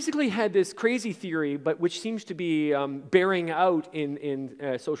he basically had this crazy theory, but which seems to be bearing out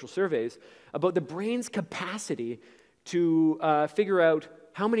in social surveys, about the brain's capacity to figure out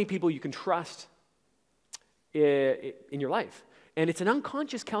how many people you can trust in your life. And it's an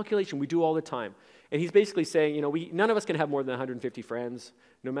unconscious calculation we do all the time. And he's basically saying, you know, none of us can have more than 150 friends,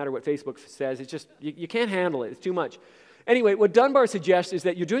 no matter what Facebook says. It's just, you can't handle it. It's too much. Anyway, what Dunbar suggests is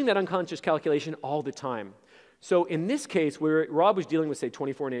that you're doing that unconscious calculation all the time. So in this case, where Rob was dealing with, say,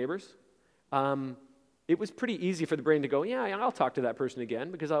 24 neighbors, it was pretty easy for the brain to go, yeah, I'll talk to that person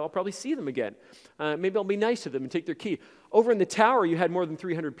again because I'll probably see them again. Maybe I'll be nice to them and take their key. Over in the tower, you had more than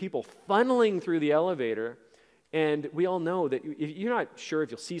 300 people funneling through the elevator. And we all know that if you're not sure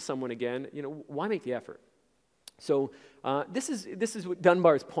if you'll see someone again, you know, why make the effort? So this is what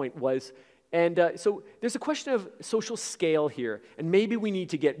Dunbar's point was. And so there's a question of social scale here. And maybe we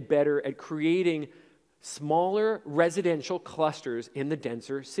need to get better at creating smaller residential clusters in the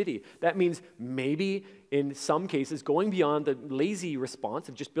denser city. That means maybe in some cases going beyond the lazy response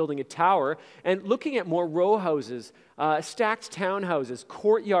of just building a tower and looking at more row houses, stacked townhouses,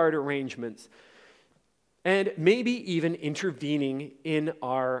 courtyard arrangements, and maybe even intervening in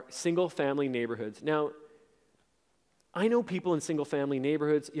our single-family neighborhoods. Now, I know people in single-family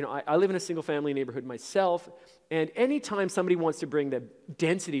neighborhoods. You know, I live in a single-family neighborhood myself, and anytime somebody wants to bring the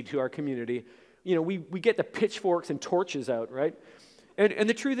density to our community, you know, we get the pitchforks and torches out, right? And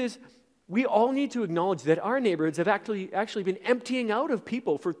the truth is, we all need to acknowledge that our neighborhoods have actually been emptying out of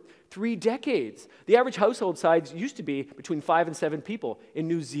people for 3 decades. The average household size used to be between 5 and 7 people. In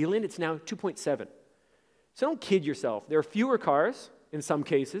New Zealand, it's now 2.7. So don't kid yourself. There are fewer cars in some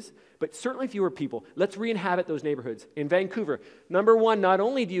cases, but certainly fewer people. Let's re-inhabit those neighborhoods. In Vancouver, number one, not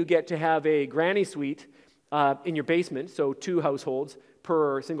only do you get to have a granny suite in your basement, so 2 households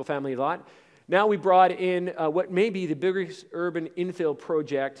per single-family lot, now we brought in what may be the biggest urban infill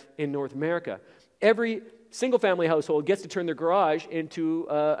project in North America. Every single-family household gets to turn their garage into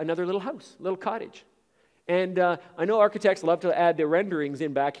another little house, little cottage. And I know architects love to add their renderings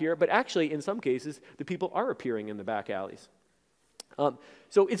in back here, but actually, in some cases, the people are appearing in the back alleys.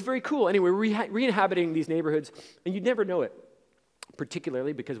 So it's very cool. Anyway, we're re-inhabiting these neighborhoods, and you'd never know it,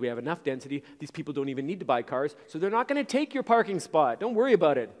 particularly because we have enough density. These people don't even need to buy cars, so they're not going to take your parking spot. Don't worry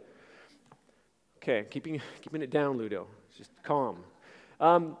about it. Okay, keeping it down, Ludo. Just calm.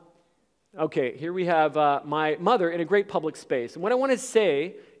 Okay, here we have my mother in a great public space. And what I want to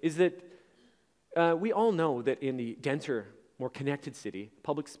say is that we all know that in the denser, more connected city,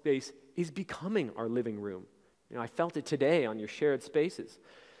 public space is becoming our living room. You know, I felt it today on your shared spaces.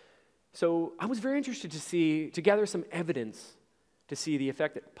 So I was very interested to gather some evidence to see the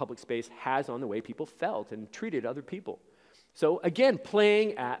effect that public space has on the way people felt and treated other people. So again,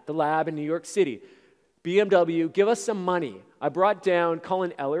 playing at the lab in New York City. BMW, give us some money. I brought down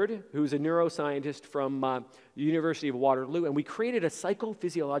Colin Ellard, who's a neuroscientist from the University of Waterloo, and we created a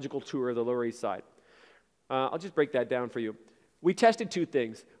psychophysiological tour of the Lower East Side. I'll just break that down for you. We tested 2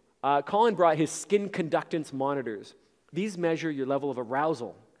 things. Colin brought his skin conductance monitors. These measure your level of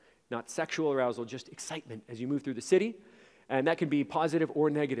arousal, not sexual arousal, just excitement as you move through the city, and that can be positive or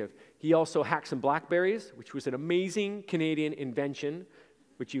negative. He also hacked some BlackBerries, which was an amazing Canadian invention,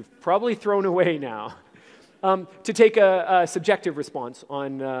 which you've probably thrown away now. To take a subjective response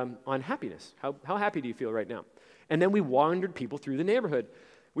on happiness. How happy do you feel right now? And then we wandered people through the neighborhood.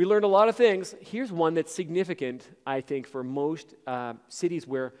 We learned a lot of things. Here's one that's significant, I think, for most cities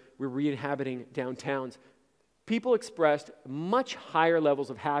where we're re-inhabiting downtowns. People expressed much higher levels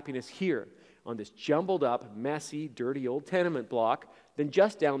of happiness here on this jumbled up, messy, dirty old tenement block than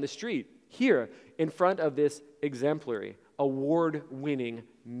just down the street, here in front of this exemplary, award-winning,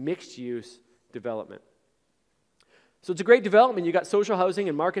 mixed-use development. So it's a great development. You got social housing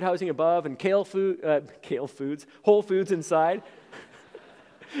and market housing above, and Whole Foods inside.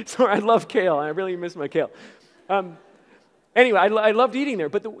 Sorry, I love kale. I really miss my kale. Anyway, I loved eating there.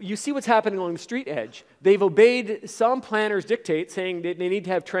 But you see what's happening along the street edge. They've obeyed some planners' dictate, saying that they need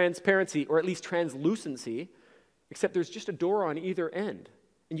to have transparency, or at least translucency, except there's just a door on either end,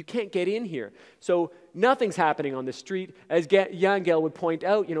 and you can't get in here. So nothing's happening on the street. As Jan Gell would point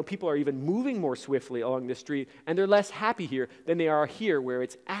out, people are even moving more swiftly along the street, and they're less happy here than they are here, where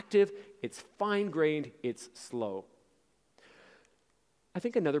it's active, it's fine-grained, it's slow. I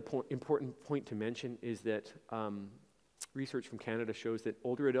think another important point to mention is that research from Canada shows that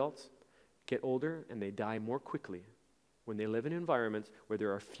older adults get older and they die more quickly when they live in environments where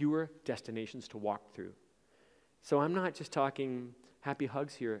there are fewer destinations to walk through. So I'm not just talking happy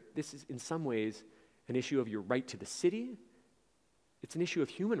hugs here. This is in some ways an issue of your right to the city. It's an issue of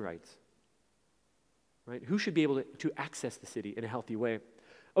human rights, right? Who should be able to access the city in a healthy way?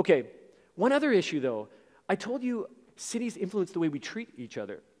 Okay, one other issue though. I told you cities influence the way we treat each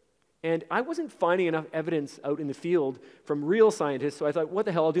other. And I wasn't finding enough evidence out in the field from real scientists, so I thought, what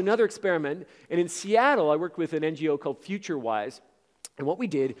the hell, I'll do another experiment. And in Seattle, I worked with an NGO called FutureWise. And what we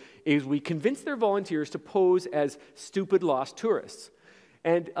did is we convinced their volunteers to pose as stupid lost tourists.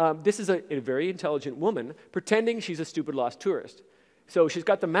 And this is a very intelligent woman pretending she's a stupid lost tourist. So she's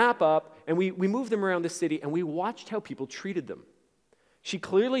got the map up, and we moved them around the city, and we watched how people treated them. She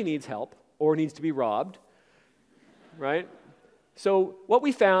clearly needs help or needs to be robbed, right? So what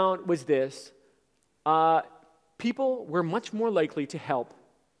we found was this. People were much more likely to help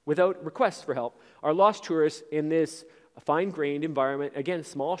without requests for help. Our lost tourists in this fine-grained environment, again,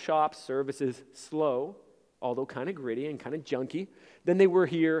 small shops, services, slow, although kind of gritty and kind of junky, than they were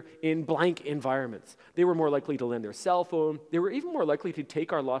here in blank environments. They were more likely to lend their cell phone. They were even more likely to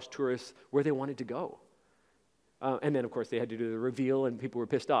take our lost tourists where they wanted to go. And then, of course, they had to do the reveal, and people were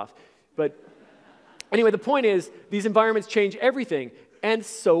pissed off. But anyway, the point is, these environments change everything. And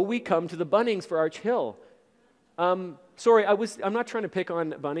so we come to the Bunnings for Arch Hill. Sorry, I'm not trying to pick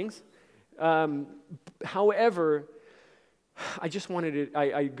on Bunnings. However, I just wanted to,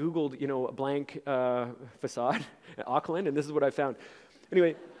 I Googled, a blank facade at Auckland, and this is what I found.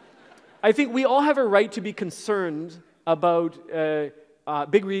 Anyway, I think we all have a right to be concerned about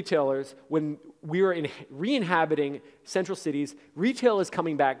big retailers when we are re-inhabiting central cities. Retail is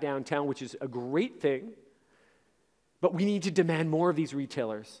coming back downtown, which is a great thing, but we need to demand more of these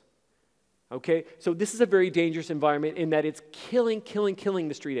retailers. Okay? So this is a very dangerous environment in that it's killing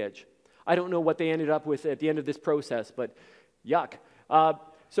the street edge. I don't know what they ended up with at the end of this process, but yuck.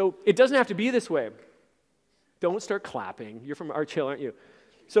 So it doesn't have to be this way. Don't start clapping. You're from Arch Hill, aren't you?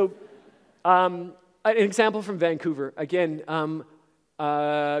 So an example from Vancouver. Again,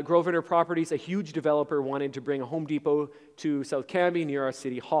 Grosvenor Properties, a huge developer, wanted to bring a Home Depot to South Cambie near our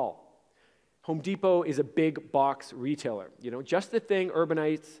city hall. Home Depot is a big box retailer, just the thing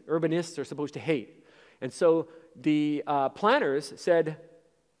urbanists are supposed to hate. And so the planners said,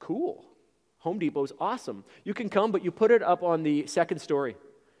 cool, Home Depot's awesome. You can come, but you put it up on the second story.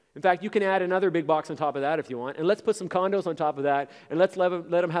 In fact, you can add another big box on top of that if you want, and let's put some condos on top of that, and let's let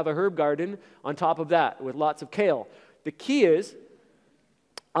them have a herb garden on top of that with lots of kale. The key is,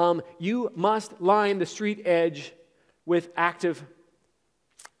 you must line the street edge with active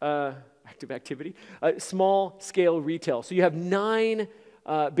activity, small-scale retail. So you have 9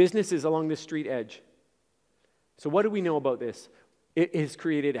 businesses along the street edge. So what do we know about this? It has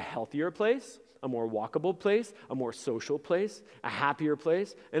created a healthier place, a more walkable place, a more social place, a happier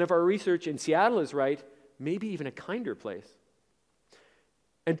place, and if our research in Seattle is right, maybe even a kinder place.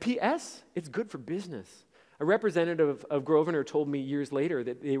 And P.S., it's good for business. A representative of Grosvenor told me years later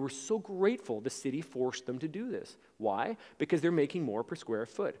that they were so grateful the city forced them to do this. Why? Because they're making more per square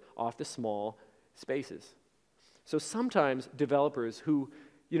foot off the small spaces. So sometimes developers who,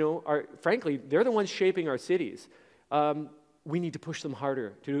 are, frankly, they're the ones shaping our cities. We need to push them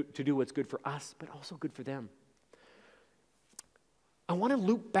harder to do what's good for us, but also good for them. I want to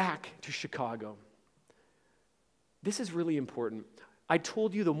loop back to Chicago. This is really important. I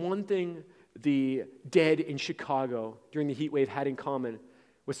told you the one thing the dead in Chicago during the heat wave had in common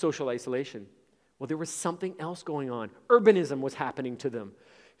was social isolation. Well, there was something else going on. Urbanism was happening to them.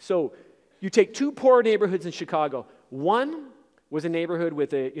 So you take 2 poor neighborhoods in Chicago. One was a neighborhood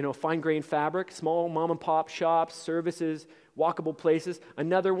with a fine-grained fabric, small mom-and-pop shops, services, walkable places.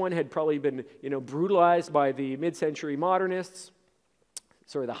 Another one had probably been brutalized by the mid-century modernists,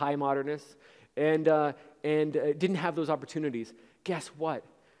 the high modernists, and didn't have those opportunities. Guess what?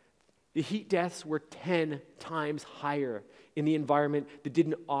 The heat deaths were 10 times higher in the environment that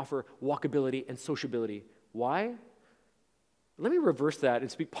didn't offer walkability and sociability. Why? Let me reverse that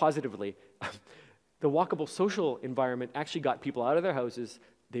and speak positively. The walkable social environment actually got people out of their houses.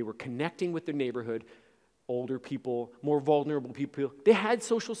 They were connecting with their neighborhood, older people, more vulnerable people. They had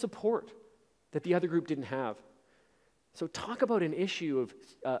social support that the other group didn't have. So talk about an issue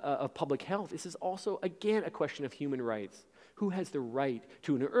of public health. This is also, again, a question of human rights. Who has the right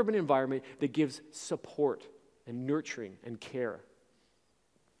to an urban environment that gives support and nurturing and care?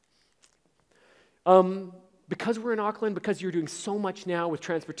 Because we're in Auckland, because you're doing so much now with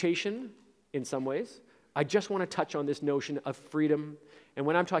transportation in some ways, I just want to touch on this notion of freedom. And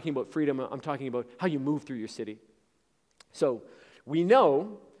when I'm talking about freedom, I'm talking about how you move through your city. So we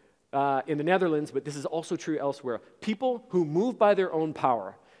know in the Netherlands, but this is also true elsewhere, people who move by their own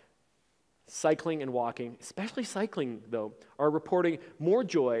power, cycling and walking, especially cycling though, are reporting more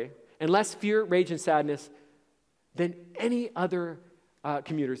joy and less fear, rage, and sadness than any other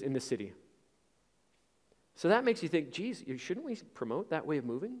commuters in the city. So that makes you think, geez, shouldn't we promote that way of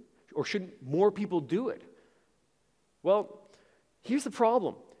moving? Or shouldn't more people do it? Well, here's the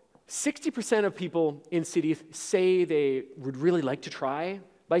problem. 60% of people in cities say they would really like to try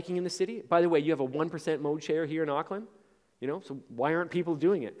biking in the city. By the way, you have a 1% mode share here in Auckland, so why aren't people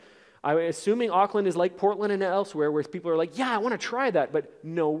doing it? I'm assuming Auckland is like Portland and elsewhere where people are like, yeah, I want to try that, but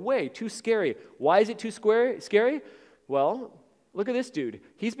no way, too scary. Why is it too scary? Well, look at this dude.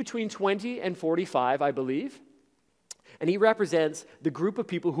 He's between 20 and 45, I believe, and he represents the group of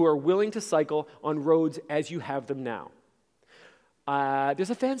people who are willing to cycle on roads as you have them now. There's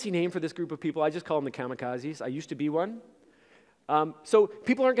a fancy name for this group of people. I just call them the kamikazes. I used to be one. So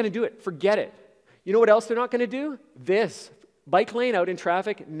people aren't going to do it. Forget it. You know what else they're not going to do? This. Bike lane out in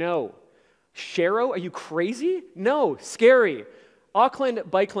traffic? No. Sharrow? Are you crazy? No. Scary. Auckland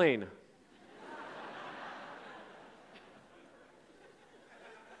bike lane.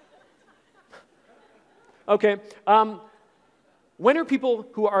 Okay. When are people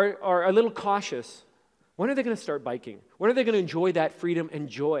who are a little cautious, when are they going to start biking? When are they going to enjoy that freedom and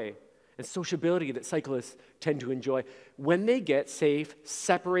joy and sociability that cyclists tend to enjoy? When they get safe,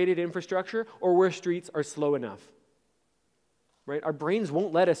 separated infrastructure or where streets are slow enough. Right? Our brains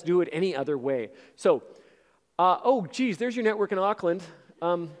won't let us do it any other way. So, oh, geez, there's your network in Auckland.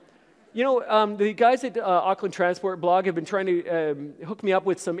 The guys at Auckland Transport blog have been trying to hook me up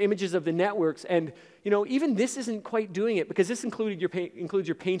with some images of the networks, and even this isn't quite doing it because this includes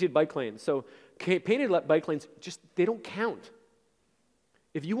your painted bike lanes. So painted bike lanes, they don't count.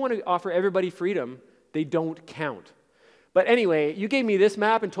 If you want to offer everybody freedom, they don't count. But anyway, you gave me this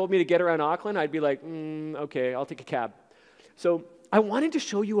map and told me to get around Auckland, I'd be like, okay, I'll take a cab. So I wanted to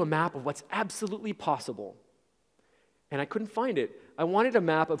show you a map of what's absolutely possible. And I couldn't find it. I wanted a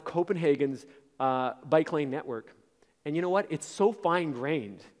map of Copenhagen's bike lane network. And you know what? It's so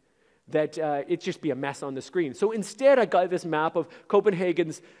fine-grained that it'd just be a mess on the screen. So instead, I got this map of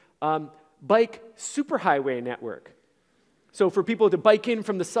Copenhagen's bike superhighway network. So for people to bike in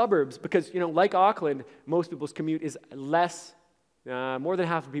from the suburbs, because, like Auckland, most people's commute is less, more than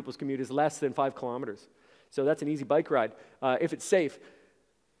half of people's commute is less than 5 kilometers. So that's an easy bike ride, if it's safe.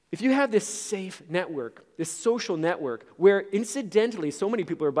 If you have this safe network, this social network, where incidentally so many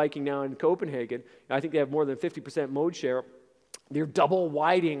people are biking now in Copenhagen, I think they have more than 50% mode share, they're double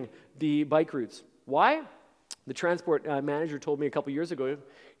widening the bike routes. Why? The transport manager told me a couple years ago,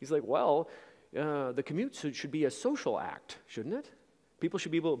 he's like, well, the commute should be a social act, shouldn't it? People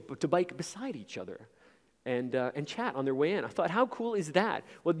should be able to bike beside each other and chat on their way in. I thought, how cool is that?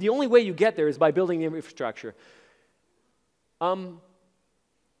 Well, the only way you get there is by building the infrastructure.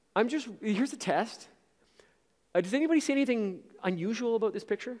 Here's a test. Does anybody see anything unusual about this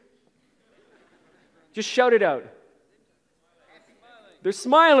picture? Just shout it out. They're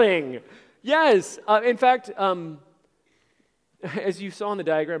smiling. Yes. In fact, as you saw in the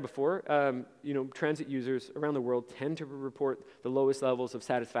diagram before, transit users around the world tend to report the lowest levels of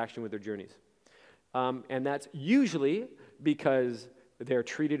satisfaction with their journeys. And that's usually because they're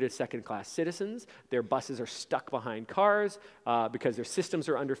treated as second-class citizens, their buses are stuck behind cars, because their systems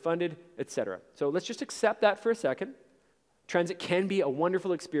are underfunded, etc. So let's just accept that for a second. Transit can be a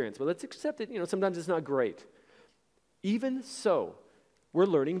wonderful experience, but let's accept that sometimes it's not great. Even so, we're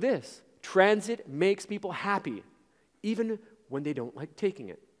learning this. Transit makes people happy, even when they don't like taking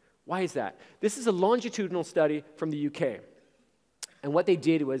it. Why is that? This is a longitudinal study from the UK. And what they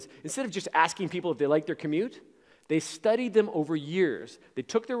did was, instead of just asking people if they like their commute, they studied them over years. They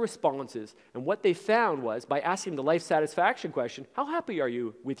took their responses, and what they found was, by asking the life satisfaction question, how happy are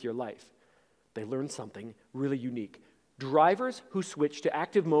you with your life? They learned something really unique. Drivers who switched to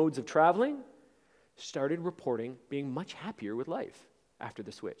active modes of traveling started reporting being much happier with life after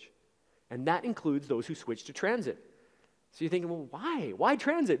the switch. And that includes those who switched to transit. So you're thinking, well, why? Why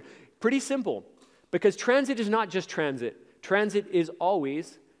transit? Pretty simple. Because transit is not just transit. Transit is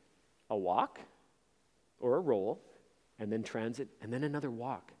always a walk or a roll, and then transit, and then another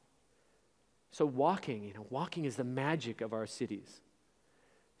walk. So walking, walking is the magic of our cities.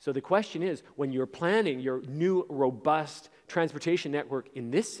 So the question is, when you're planning your new robust transportation network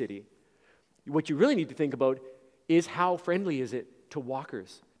in this city, what you really need to think about is how friendly is it to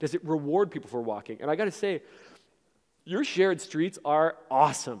walkers? Does it reward people for walking? And I got to say, your shared streets are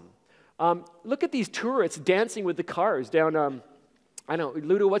awesome. Look at these tourists dancing with the cars down, I don't know,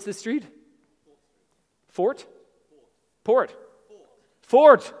 Ludo, what's the street? Fort? Port.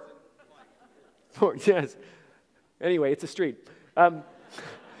 Fort. Fort, yes. Anyway, it's a street.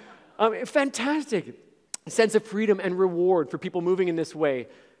 Fantastic sense of freedom and reward for people moving in this way.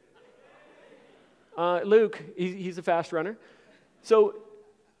 Luke, he's a fast runner. So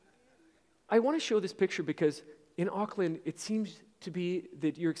I want to show this picture because in Auckland, it seems to be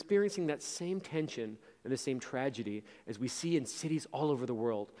that you're experiencing that same tension and the same tragedy as we see in cities all over the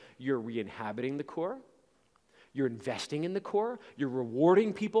world. You're re-inhabiting the core. You're investing in the core. You're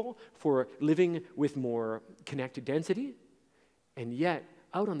rewarding people for living with more connected density. And yet,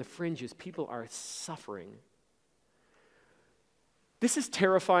 out on the fringes, people are suffering. This is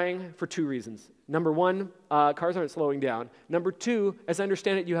terrifying for two reasons. Number one, cars aren't slowing down. Number two, as I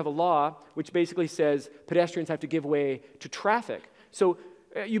understand it, you have a law which basically says pedestrians have to give way to traffic. So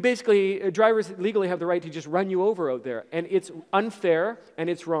you basically, drivers legally have the right to just run you over out there. And it's unfair and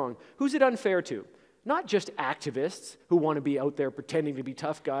it's wrong. Who's it unfair to? Not just activists who want to be out there pretending to be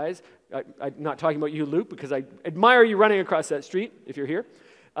tough guys. I'm not talking about you, Luke, because I admire you running across that street, if you're here.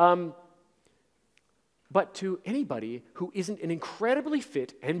 But to anybody who isn't an incredibly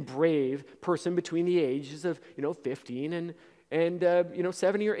fit and brave person between the ages of 15 and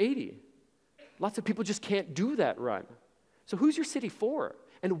 70 or 80. Lots of people just can't do that run. So who's your city for?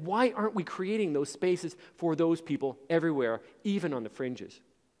 And why aren't we creating those spaces for those people everywhere, even on the fringes?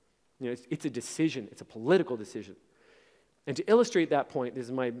 It's a decision. It's a political decision. And to illustrate that point, this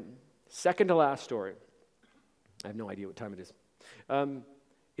is my second to last story. I have no idea what time it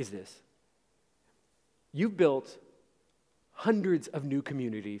is this. You've built hundreds of new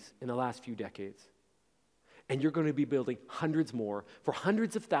communities in the last few decades. And you're going to be building hundreds more for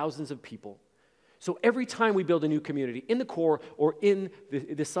hundreds of thousands of people. So every time we build a new community in the core or in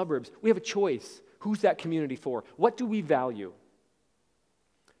the suburbs, we have a choice. Who's that community for? What do we value?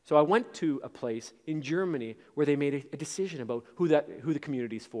 So I went to a place in Germany where they made a decision about who the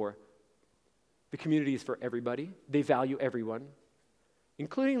community is for. The community is for everybody. They value everyone,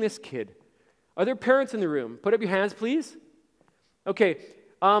 including this kid. Are there parents in the room? Put up your hands, please. Okay,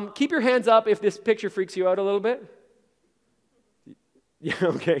 keep your hands up if this picture freaks you out a little bit. Yeah,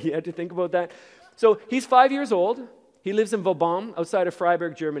 okay, you had to think about that. So he's 5 years old. He lives in Vauban, outside of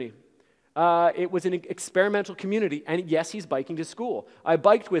Freiburg, Germany. It was an experimental community, and yes, he's biking to school. I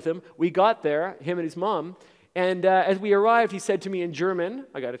biked with him. We got there, him and his mom, and as we arrived, he said to me in German,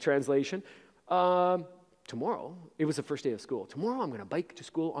 I got a translation, tomorrow, it was the first day of school, tomorrow I'm going to bike to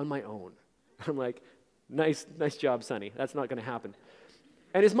school on my own. I'm like, nice job, Sonny. That's not going to happen.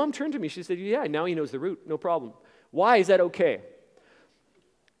 And his mom turned to me. She said, yeah, now he knows the route. No problem. Why is that okay?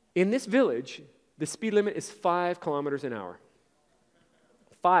 In this village, the speed limit is 5 kilometers an hour.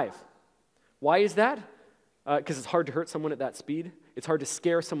 5. Why is that? Because it's hard to hurt someone at that speed. It's hard to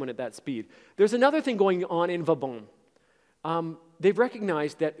scare someone at that speed. There's another thing going on in Vauban. They've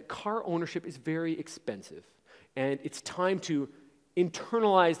recognized that car ownership is very expensive. And it's time to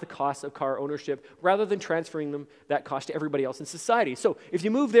internalize the cost of car ownership rather than transferring that cost to everybody else in society. So if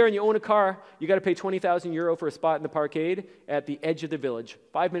you move there and you own a car, you got to pay 20,000 euro for a spot in the parkade at the edge of the village,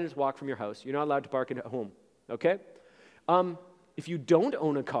 5 minutes walk from your house. You're not allowed to park at home, okay? If you don't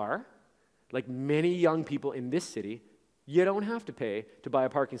own a car, like many young people in this city, you don't have to pay to buy a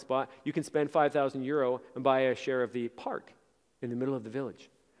parking spot. You can spend 5,000 euro and buy a share of the park in the middle of the village.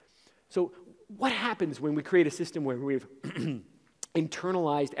 So what happens when we create a system where we've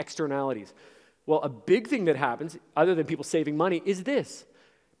internalized externalities? Well, a big thing that happens, other than people saving money, is this.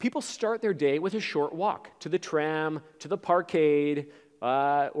 People start their day with a short walk to the tram, to the parkade,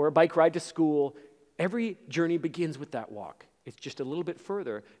 or a bike ride to school. Every journey begins with that walk. It's just a little bit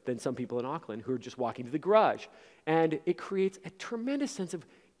further than some people in Auckland who are just walking to the garage. And it creates a tremendous sense of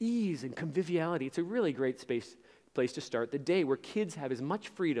ease and conviviality. It's a really great place to start the day where kids have as much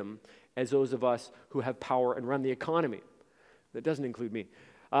freedom as those of us who have power and run the economy. That doesn't include me.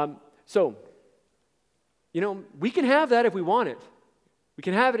 We can have that if we want it. We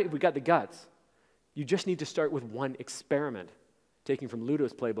can have it if we got the guts. You just need to start with one experiment, taking from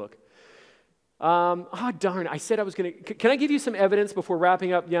Ludo's playbook. Darn, I said I was going to... Can I give you some evidence before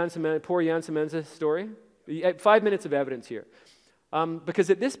wrapping up poor Jan Semenza's story? 5 minutes of evidence here. Because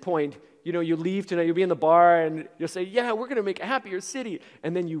at this point, you know, you leave tonight, you'll be in the bar, and you'll say, yeah, we're going to make a happier city.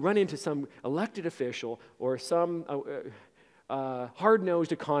 And then you run into some elected official or some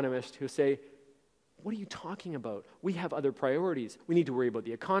hard-nosed economist who say, what are you talking about? We have other priorities. We need to worry about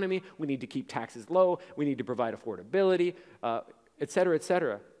the economy. We need to keep taxes low. We need to provide affordability, et cetera, et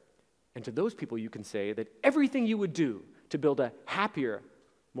cetera. And to those people, you can say that everything you would do to build a happier,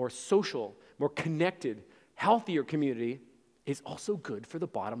 more social, more connected, healthier community is also good for the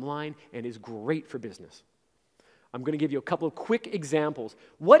bottom line and is great for business. I'm going to give you a couple of quick examples.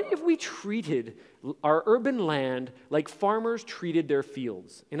 What if we treated our urban land like farmers treated their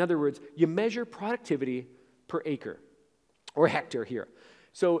fields? In other words, you measure productivity per acre, or hectare here.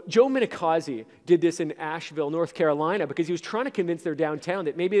 So Joe Minikazi did this in Asheville, North Carolina, because he was trying to convince their downtown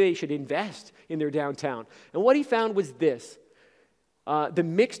that maybe they should invest in their downtown. And what he found was this. The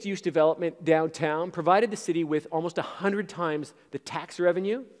mixed-use development downtown provided the city with almost 100 times the tax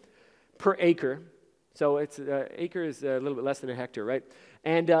revenue per acre. So it's acre is a little bit less than a hectare, right?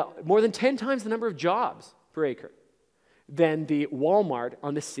 And more than 10 times the number of jobs per acre than the Walmart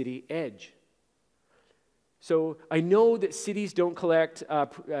on the city edge. So I know that cities don't collect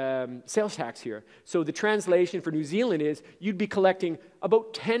sales tax here. So the translation for New Zealand is you'd be collecting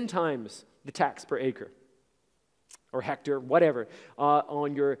about 10 times the tax per acre or hectare, whatever,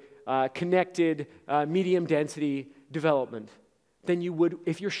 on your connected medium density development than you would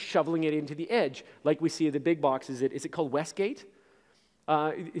if you're shoveling it into the edge, like we see the big boxes. Is it called Westgate?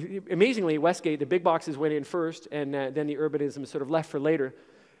 Amazingly, Westgate, the big boxes went in first, and then the urbanism sort of left for later.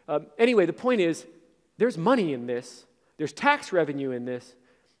 Anyway, the point is, there's money in this, there's tax revenue in this,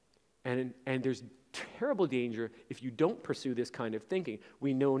 and there's terrible danger if you don't pursue this kind of thinking.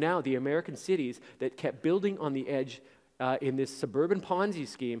 We know now the American cities that kept building on the edge in this suburban Ponzi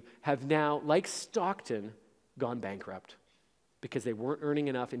scheme have now, like Stockton, gone bankrupt, because they weren't earning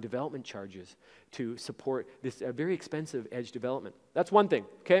enough in development charges to support this very expensive edge development. That's one thing,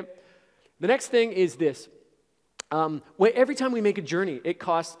 okay? The next thing is this. Every time we make a journey, it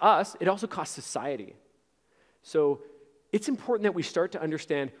costs us, it also costs society. So it's important that we start to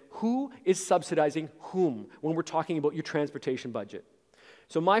understand who is subsidizing whom when we're talking about your transportation budget.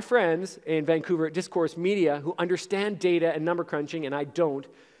 So my friends in Vancouver at Discourse Media who understand data and number crunching, and I don't,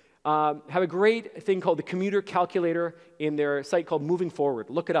 have a great thing called the commuter calculator in their site called Moving Forward.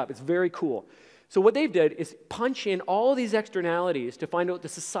 Look it up. It's very cool. So what they've done is punch in all these externalities to find out the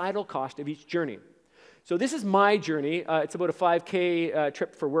societal cost of each journey. So this is my journey. It's about a 5K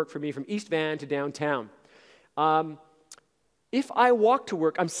trip for work for me from East Van to downtown. If I walk to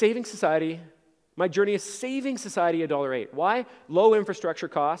work, I'm saving society. My journey is saving society $1.08. Why? Low infrastructure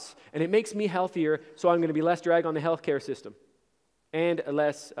costs, and it makes me healthier, so I'm going to be less drag on the healthcare system and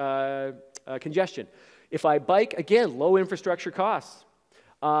less congestion. If I bike, again, low infrastructure costs.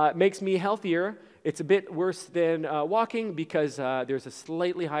 Makes me healthier. It's a bit worse than walking because there's a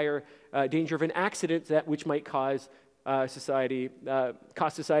slightly higher danger of an accident which might cause cost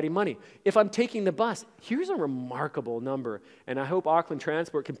society money. If I'm taking the bus, here's a remarkable number, and I hope Auckland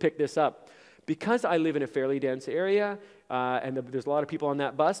Transport can pick this up. Because I live in a fairly dense area, and there's a lot of people on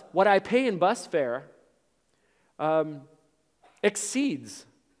that bus, what I pay in bus fare exceeds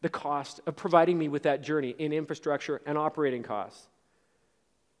the cost of providing me with that journey in infrastructure and operating costs.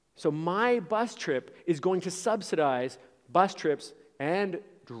 So my bus trip is going to subsidize bus trips and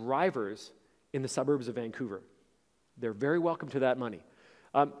drivers in the suburbs of Vancouver. They're very welcome to that money.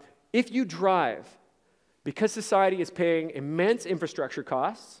 If you drive, because society is paying immense infrastructure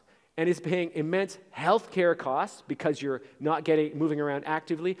costs and is paying immense healthcare costs because you're not moving around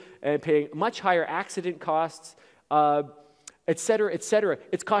actively and paying much higher accident costs, et cetera,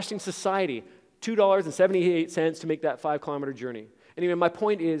 it's costing society $2.78 to make that 5-kilometer journey. Anyway, my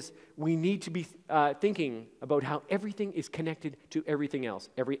point is we need to be thinking about how everything is connected to everything else.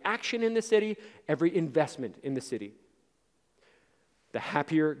 Every action in the city, every investment in the city. The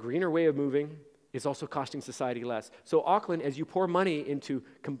happier, greener way of moving is also costing society less. So Auckland, as you pour money into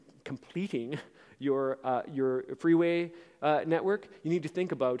completing your freeway network, you need to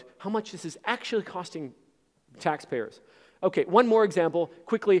think about how much this is actually costing taxpayers. Okay, one more example,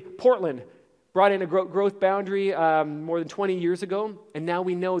 quickly. Portland brought in a growth boundary more than 20 years ago, and now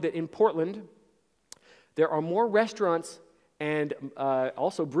we know that in Portland, there are more restaurants and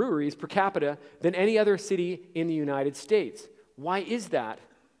also breweries per capita than any other city in the United States. Why is that?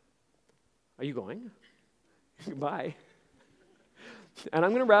 Are you going? Bye. And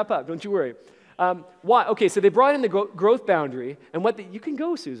I'm going to wrap up, don't you worry. Why? Okay, so they brought in the growth boundary, and you can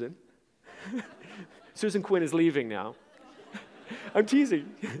go, Susan. Susan Quinn is leaving now. I'm teasing.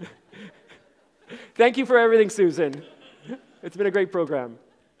 Thank you for everything, Susan. It's been a great program.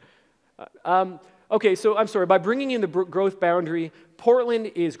 Okay, so I'm sorry, by bringing in the growth boundary,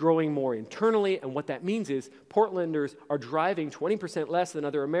 Portland is growing more internally, and what that means is Portlanders are driving 20% less than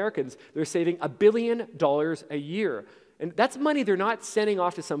other Americans. They're saving $1 billion a year. And that's money they're not sending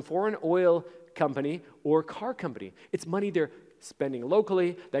off to some foreign oil company or car company. It's money they're spending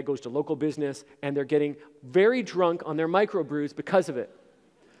locally, that goes to local business, and they're getting very drunk on their microbrews because of it.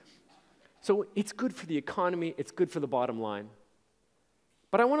 So it's good for the economy, it's good for the bottom line.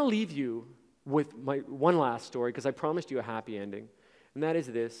 But I want to leave you with my one last story, because I promised you a happy ending, and that is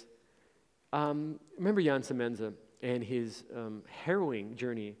this. Remember Jan Semenza and his harrowing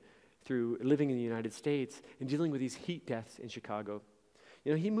journey through living in the United States and dealing with these heat deaths in Chicago.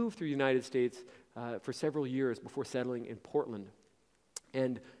 You know, he moved through the United States for several years before settling in Portland,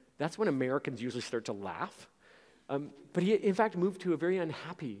 and that's when Americans usually start to laugh. But he, in fact, moved to a very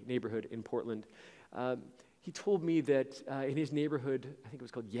unhappy neighborhood in Portland. He told me that in his neighborhood, I think it was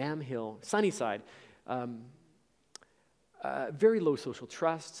called Yam Hill, Sunnyside, very low social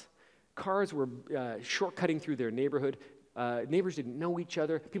trust. Cars were shortcutting through their neighborhood. Neighbors didn't know each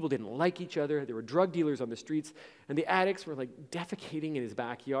other. People didn't like each other. There were drug dealers on the streets. And the addicts were like defecating in his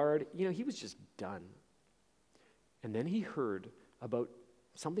backyard. You know, he was just done. And then he heard about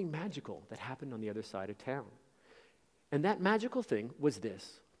something magical that happened on the other side of town. And that magical thing was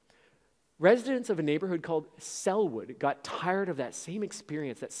this. Residents of a neighborhood called Selwood got tired of that same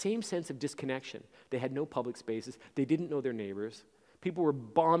experience, that same sense of disconnection. They had no public spaces. They didn't know their neighbors. People were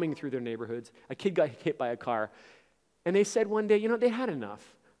bombing through their neighborhoods. A kid got hit by a car. And they said one day, you know, they had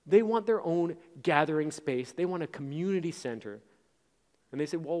enough. They want their own gathering space. They want a community center. And they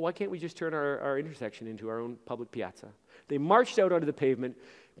said, well, why can't we just turn our intersection into our own public piazza? They marched out onto the pavement.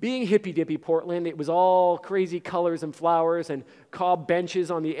 Being hippy-dippy Portland, it was all crazy colors and flowers and cob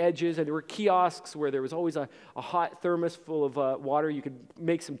benches on the edges, and there were kiosks where there was always a hot thermos full of water. You could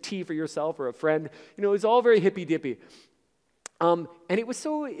make some tea for yourself or a friend. You know, it was all very hippy-dippy. And it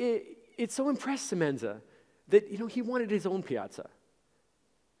so impressed Semenza that, you know, he wanted his own piazza.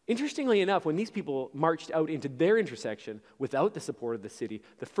 Interestingly enough, when these people marched out into their intersection without the support of the city,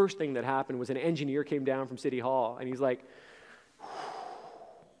 the first thing that happened was an engineer came down from City Hall, and he's like,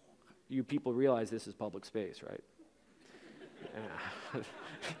 you people realize this is public space, right? Yeah.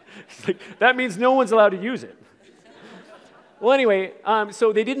 Like, that means no one's allowed to use it. Well, anyway,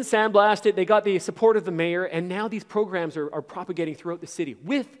 so they didn't sandblast it. They got the support of the mayor, and now these programs are propagating throughout the city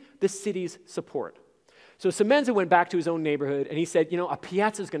with the city's support. So Semenza went back to his own neighborhood, and he said, you know, a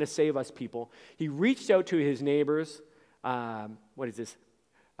piazza is going to save us people. He reached out to his neighbors.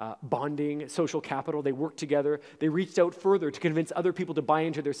 Bonding, social capital. They worked together. They reached out further to convince other people to buy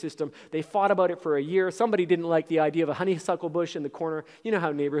into their system. They fought about it for a year. Somebody didn't like the idea of a honeysuckle bush in the corner. You know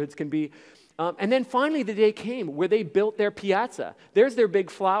how neighborhoods can be. And then finally the day came where they built their piazza. There's their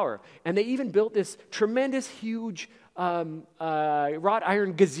big flower. And they even built this tremendous, huge wrought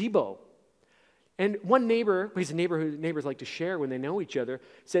iron gazebo. And one neighbor, because neighbors like to share when they know each other,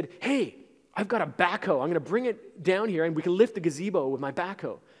 said, hey, I've got a backhoe. I'm going to bring it down here, and we can lift the gazebo with my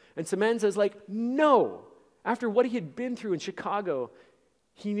backhoe. And Semenza's like, no. After what he had been through in Chicago,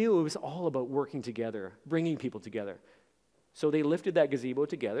 he knew it was all about working together, bringing people together. So they lifted that gazebo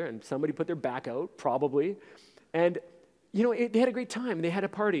together, and somebody put their back out, probably. And, you know, they had a great time. They had a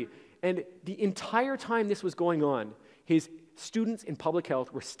party. And the entire time this was going on, his students in public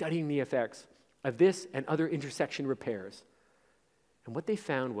health were studying the effects of this and other intersection repairs. And what they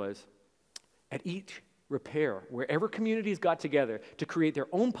found was, at each repair, wherever communities got together to create their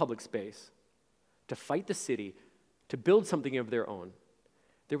own public space, to fight the city, to build something of their own,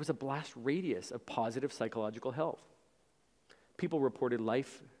 there was a blast radius of positive psychological health. People reported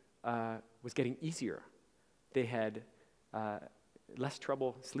life was getting easier. They had less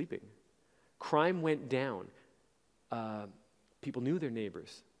trouble sleeping. Crime went down. People knew their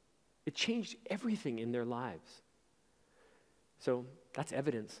neighbors. It changed everything in their lives. So that's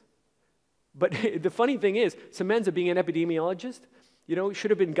evidence. But the funny thing is, Semenza, being an epidemiologist, you know,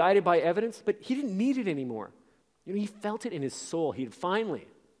 should have been guided by evidence, but he didn't need it anymore. You know, he felt it in his soul. He'd finally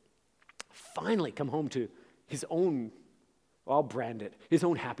come home to his own, well, I'll brand it, his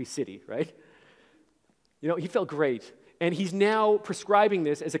own happy city, right? You know, he felt great. And he's now prescribing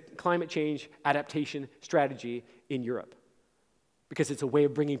this as a climate change adaptation strategy in Europe, because it's a way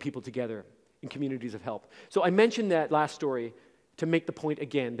of bringing people together in communities of help. So I mentioned that last story to make the point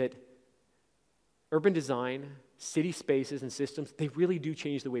again that urban design, city spaces and systems, they really do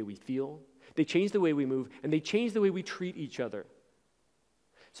change the way we feel, they change the way we move, and they change the way we treat each other.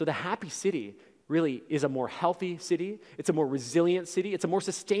 So the happy city really is a more healthy city, it's a more resilient city, it's a more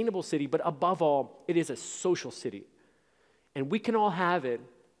sustainable city, but above all, it is a social city. And we can all have it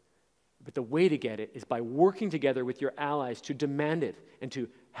But the way to get it is by working together with your allies to demand it and to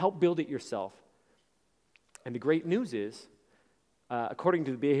help build it yourself. And the great news is, according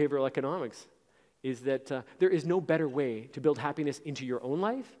to the behavioral economics, is that there is no better way to build happiness into your own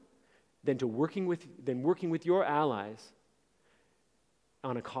life than working with your allies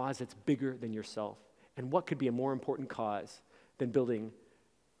on a cause that's bigger than yourself. And what could be a more important cause than building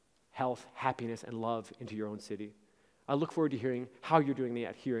health, happiness, and love into your own city? I look forward to hearing how you're doing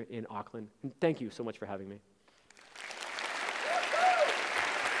that here in Auckland. And thank you so much for having me.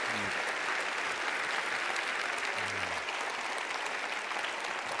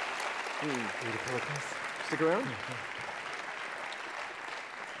 Stick around.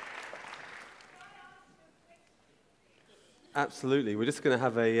 Absolutely. We're just going to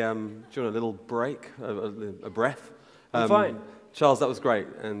have do you want a little break, a breath? I'm fine. Charles, that was great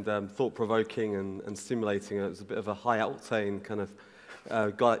and thought-provoking and stimulating. It was a bit of a high-octane kind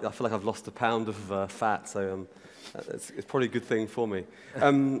of guy. I feel like I've lost a pound of fat, so it's probably a good thing for me.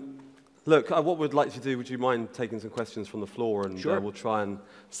 Look, what we'd like to do, would you mind taking some questions from the floor, and sure. We'll try and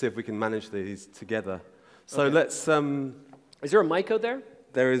see if we can manage these together. So okay. Let's... is there a mic out there?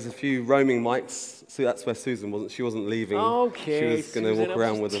 There is a few roaming mics. So that's where Susan wasn't. She wasn't leaving. Okay, she was going to walk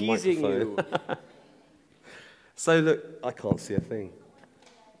around with a microphone. So look, I can't see a thing.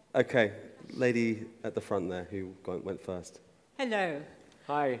 Okay, lady at the front there who went first. Hello.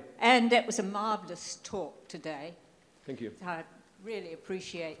 Hi. And it was a marvellous talk today. Thank you. I really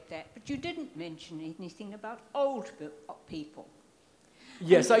appreciate that. But you didn't mention anything about old people.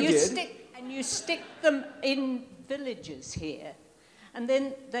 Yes, I did. And you stick them in villages here. And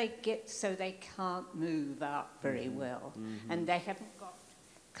then they get so they can't move out very well. Mm-hmm. And they haven't got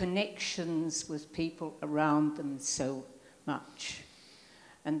connections with people around them so much.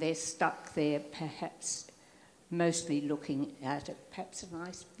 And they're stuck there, perhaps mostly looking at perhaps a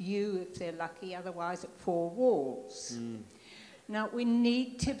nice view if they're lucky, otherwise at four walls. Mm. Now, we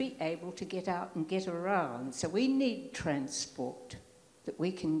need to be able to get out and get around. So we need transport that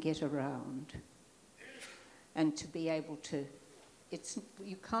we can get around. And to be able to...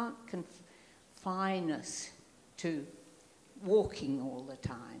 you can't confine us to walking all the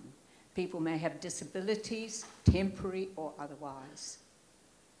time. People may have disabilities, temporary or otherwise.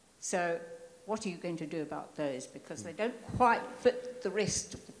 So what are you going to do about those? Because they don't quite fit the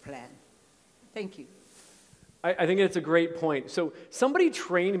rest of the plan. Thank you. I think it's a great point. So somebody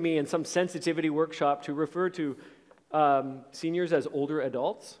trained me in some sensitivity workshop to refer to seniors as older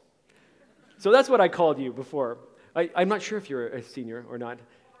adults. So that's what I called you before. I'm not sure if you're a senior or not.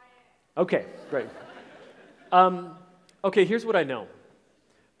 Okay, great. Okay, here's what I know.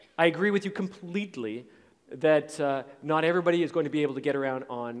 I agree with you completely that not everybody is going to be able to get around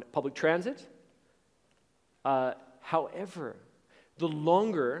on public transit. However, the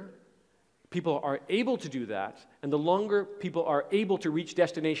longer people are able to do that, and the longer people are able to reach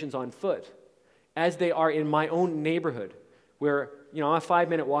destinations on foot, as they are in my own neighborhood, where I'm a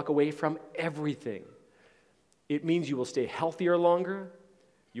 5-minute walk away from everything, it means you will stay healthier longer,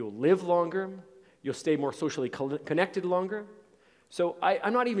 you'll live longer, you'll stay more socially connected longer. So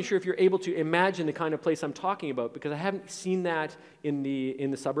I'm not even sure if you're able to imagine the kind of place I'm talking about, because I haven't seen that in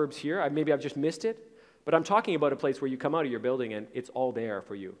the suburbs here. Maybe I've just missed it. But I'm talking about a place where you come out of your building and it's all there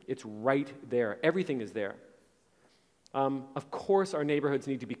for you. It's right there. Everything is there. Of course, our neighborhoods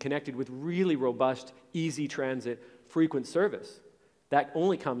need to be connected with really robust, easy transit, frequent service. That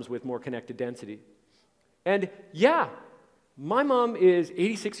only comes with more connected density. And yeah, my mom is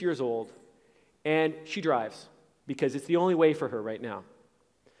 86 years old, and she drives because it's the only way for her right now.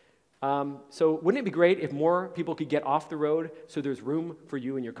 So wouldn't it be great if more people could get off the road so there's room for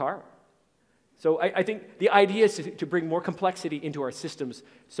you in your car? So I think the idea is to bring more complexity into our systems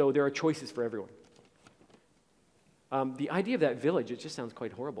so there are choices for everyone. The idea of that village, it just sounds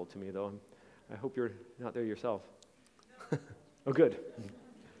quite horrible to me, though. I hope you're not there yourself. Oh, good.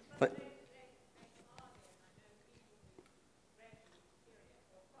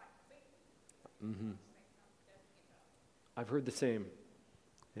 Mm-hmm. I've heard the same.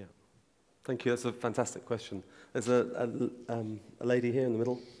 Yeah. Thank you. That's a fantastic question. There's a lady here in the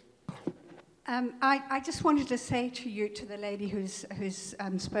middle. I just wanted to say to the lady who's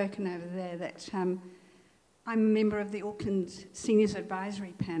spoken over there that I'm a member of the Auckland Seniors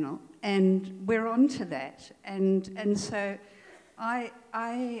Advisory Panel, and we're on to that. And so I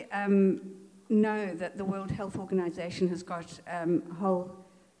know that the World Health Organization has got a whole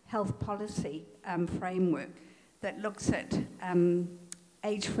health policy framework that looks at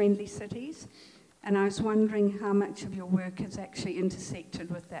age-friendly cities. And I was wondering how much of your work has actually intersected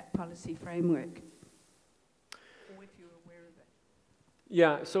with that policy framework, or if you're aware of it.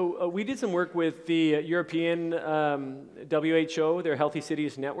 Yeah, so we did some work with the European WHO, their Healthy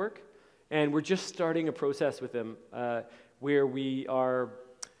Cities Network, and we're just starting a process with them where we are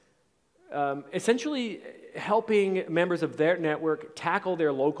essentially helping members of their network tackle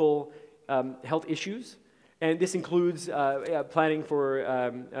their local health issues. And this includes planning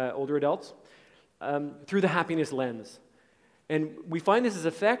for older adults through the happiness lens. And we find this is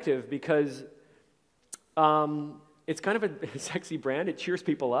effective because it's kind of a sexy brand. It cheers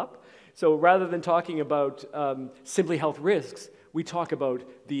people up. So rather than talking about simply health risks, we talk about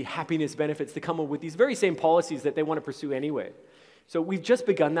the happiness benefits that come with these very same policies that they want to pursue anyway. So we've just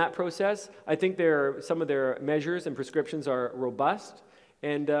begun that process. I think some of their measures and prescriptions are robust,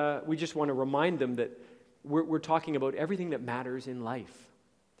 and we just want to remind them that we're talking about everything that matters in life.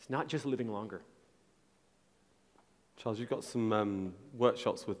 It's not just living longer. Charles, you've got some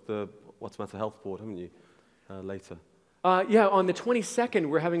workshops with the What's Matter Health Board, haven't you, later? Yeah, on the 22nd,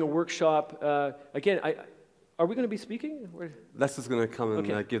 we're having a workshop. Again, are we going to be speaking? Lester's going to come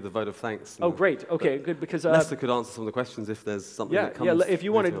and give the vote of thanks. Oh, great. Okay, good. Because Lester could answer some of the questions if there's something that comes. Yeah, if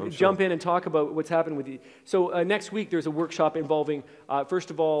you want to jump in and talk about what's happened with you. So next week, there's a workshop involving, first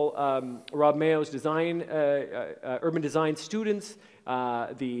of all, Rob Mayo's design, urban design students,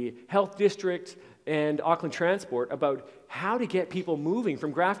 the health district, and Auckland Transport about how to get people moving from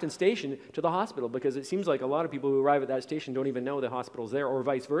Grafton Station to the hospital, because it seems like a lot of people who arrive at that station don't even know the hospital's there, or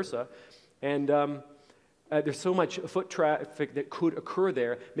vice versa. And there's so much foot traffic that could occur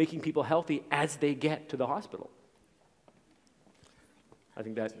there, making people healthy as they get to the hospital. I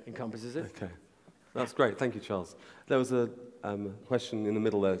think that encompasses it. Okay. That's great. Thank you, Charles. There was a question in the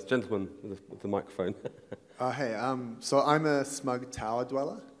middle there. Gentleman with the microphone. Hey, so I'm a smug tower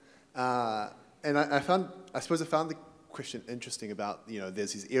dweller. And I found the question interesting about,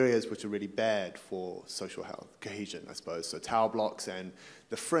 there's these areas which are really bad for social health, cohesion, I suppose, so tower blocks and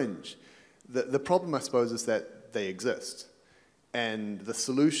the fringe. The problem, I suppose, is that they exist. And the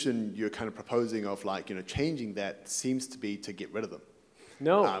solution you're kind of proposing of, changing that seems to be to get rid of them.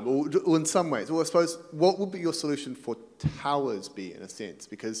 No. Or in some ways. Well, I suppose, what would be your solution for towers be, in a sense?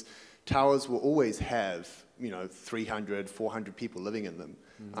 Because towers will always have, 300, 400 people living in them,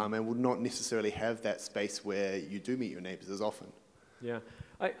 and will not necessarily have that space where you do meet your neighbors as often. Yeah.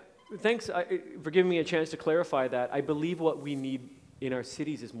 Thanks for giving me a chance to clarify that. I believe what we need in our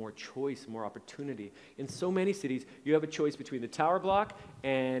cities is more choice, more opportunity. In so many cities, you have a choice between the tower block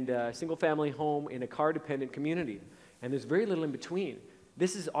and a single-family home in a car-dependent community, and there's very little in between.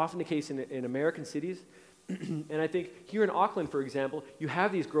 This is often the case in American cities, and I think here in Auckland, for example, you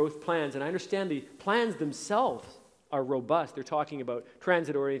have these growth plans, and I understand the plans themselves are robust. They're talking about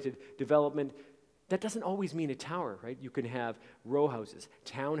transit-oriented development. That doesn't always mean a tower, right? You can have row houses,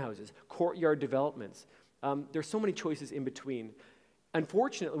 townhouses, courtyard developments. There's so many choices in between.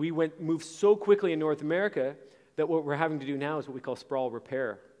 Unfortunately, we moved so quickly in North America that what we're having to do now is what we call sprawl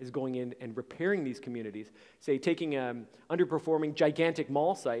repair, is going in and repairing these communities. Say, taking an underperforming gigantic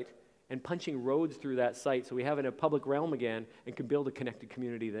mall site and punching roads through that site so we have it in a public realm again and can build a connected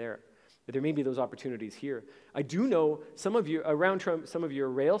community there. But there may be those opportunities here. I do know some of you, around some of your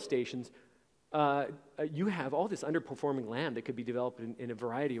rail stations, you have all this underperforming land that could be developed in a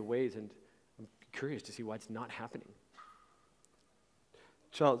variety of ways, and I'm curious to see why it's not happening.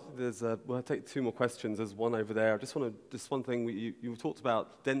 Charles, we'll take two more questions. There's one over there. I just want to, just one thing, you talked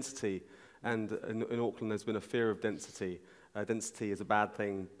about density, and in Auckland there's been a fear of density. Density is a bad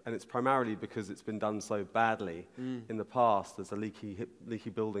thing, and it's primarily because it's been done so badly in the past. There's a leaky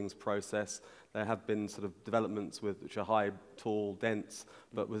buildings process. There have been sort of developments which are high, tall, dense,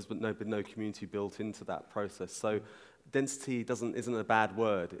 but there's been no community built into that process. So density isn't a bad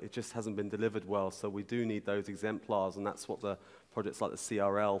word. It just hasn't been delivered well. So we do need those exemplars, and that's what the projects like the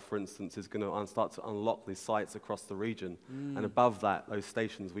CRL, for instance, is going to start to unlock these sites across the region. And above that, those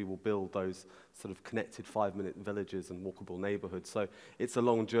stations, we will build those sort of connected 5-minute villages and walkable neighborhoods. So it's a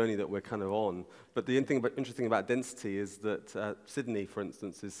long journey that we're kind of on. But the interesting about density is that Sydney, for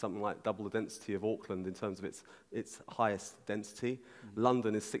instance, is something like double the density of Auckland in terms of its highest density.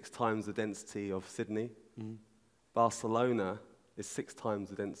 London is 6 times the density of Sydney. Barcelona is 6 times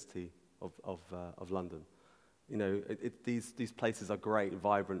the density of London. These places are great,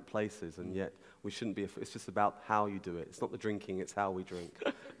 vibrant places, and yet we shouldn't be. It's just about how you do it. It's not the drinking; it's how we drink.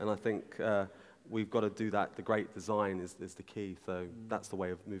 And I think we've got to do that. The great design is the key. So that's the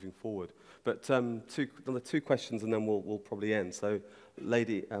way of moving forward. But two questions, and then we'll probably end. So,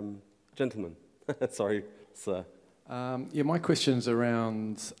 gentleman, sorry, sir. Yeah, my question's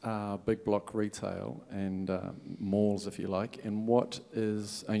around big block retail and malls, if you like, and what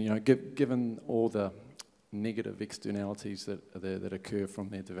is, given all the negative externalities that are there, that occur from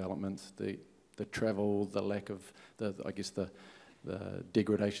their development, the travel, the lack of, I guess the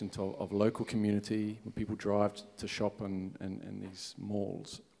degradation of local community when people drive to shop in these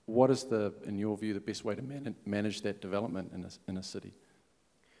malls. What is in your view, the best way to manage that development in a city?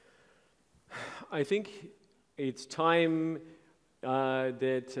 I think it's time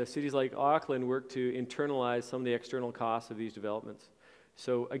that cities like Auckland work to internalize some of the external costs of these developments.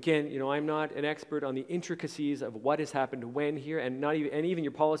 So again, I'm not an expert on the intricacies of what has happened when here, and even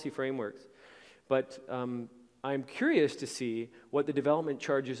your policy frameworks. But I'm curious to see what the development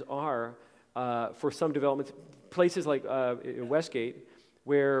charges are for some developments, places like Westgate,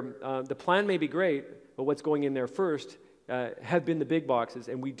 where the plan may be great, but what's going in there first have been the big boxes,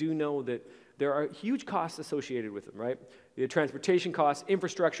 and we do know that there are huge costs associated with them, right? The transportation costs,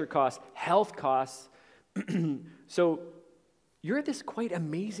 infrastructure costs, health costs. So you're at this quite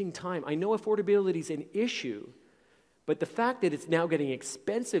amazing time. I know affordability is an issue, but the fact that it's now getting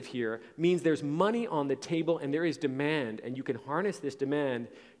expensive here means there's money on the table and there is demand, and you can harness this demand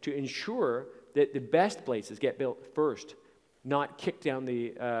to ensure that the best places get built first, not kick down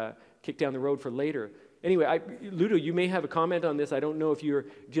the road for later. Anyway, Ludo, you may have a comment on this. I don't know if you're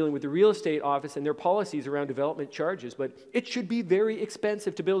dealing with the real estate office and their policies around development charges, but it should be very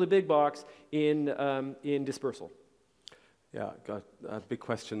expensive to build a big box in dispersal. Yeah, got a big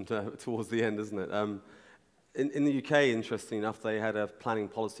question towards the end, isn't it? In the UK, interestingly enough, they had a planning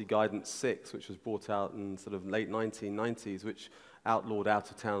policy guidance 6, which was brought out in sort of late 1990s, which outlawed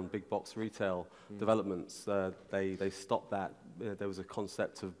out-of-town big box retail developments. They stopped that. There was a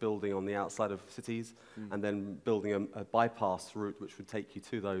concept of building on the outside of cities and then building a bypass route which would take you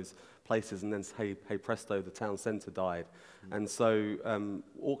to those places, and then hey presto, the town centre died. And so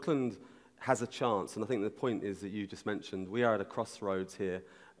Auckland has a chance, and I think the point is that you just mentioned, we are at a crossroads here.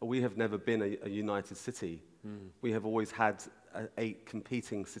 We have never been a united city. We have always had 8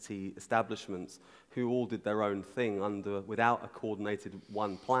 competing city establishments who all did their own thing without a coordinated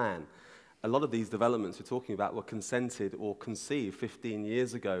one plan. A lot of these developments we're talking about were consented or conceived 15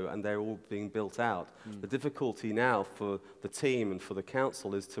 years ago, and they're all being built out. The difficulty now for the team and for the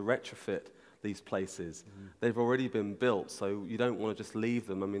council is to retrofit these places. They've already been built, so you don't want to just leave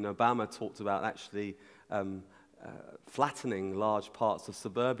them. I mean, Obama talked about actually flattening large parts of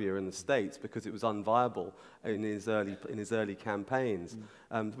suburbia in the States because it was unviable in his early campaigns.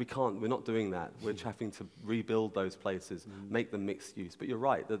 We're not doing that. We're having to rebuild those places, make them mixed use. But you're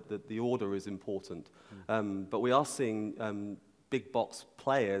right, the order is important. But we are seeing big box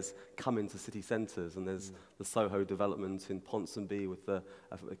players come into city centres, and there's the Soho development in Ponsonby with the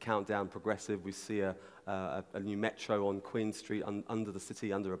Countdown Progressive. We see a new metro on Queen Street under the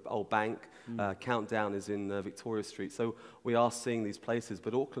city, under an old bank. Countdown is in Victoria Street. So we are seeing these places,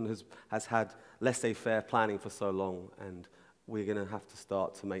 but Auckland has had laissez-faire planning for so long, and we're going to have to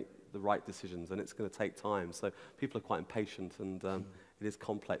start to make the right decisions, and it's going to take time. So people are quite impatient, and it is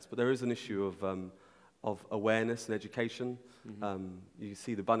complex. But there is an issue of awareness and education. You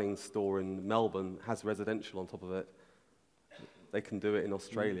see the Bunnings store in Melbourne has residential on top of it. They can do it in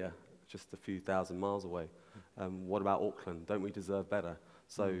Australia, just a few thousand miles away. What about Auckland? Don't we deserve better?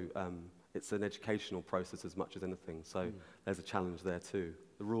 So it's an educational process as much as anything. So there's a challenge there too.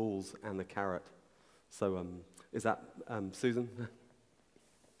 The rules and the carrot. So is that Susan?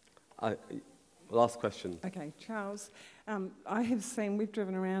 Last question. Okay, Charles. I have seen, we've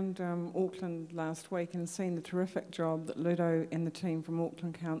driven around Auckland last week and seen the terrific job that Ludo and the team from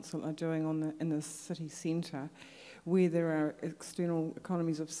Auckland Council are doing in the city centre, where there are external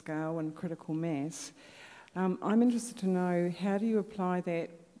economies of scale and critical mass. I'm interested to know, how do you apply that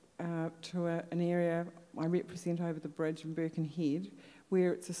to an area I represent over the bridge in Birkenhead,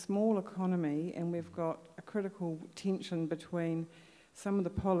 where it's a small economy and we've got a critical tension between some of the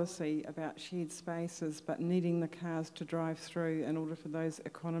policy about shared spaces but needing the cars to drive through in order for those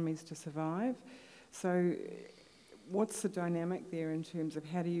economies to survive. So what's the dynamic there in terms of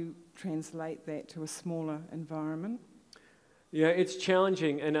how do you translate that to a smaller environment? Yeah, it's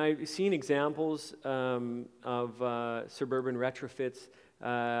challenging, and I've seen examples of suburban retrofits,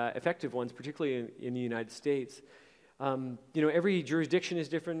 effective ones, particularly in the United States. Every jurisdiction is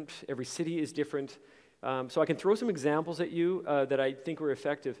different, every city is different. So I can throw some examples at you that I think were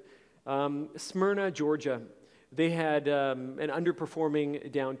effective. Smyrna, Georgia, they had an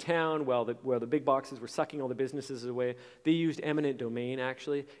underperforming downtown while the big boxes were sucking all the businesses away. They used eminent domain,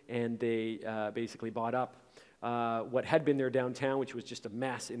 actually, and they basically bought up what had been their downtown, which was just a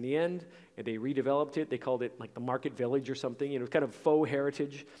mess in the end, and they redeveloped it. They called it like the Market Village or something, kind of faux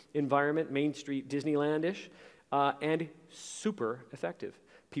heritage environment, Main Street, Disneyland-ish, and super effective.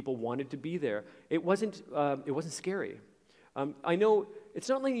 People wanted to be there. It wasn't scary. I know it's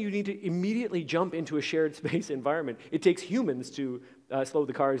not like you need to immediately jump into a shared space environment. It takes humans to slow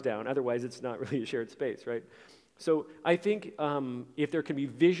the cars down. Otherwise, it's not really a shared space, right? So I think if there can be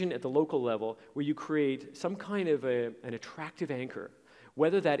vision at the local level where you create some kind of an attractive anchor,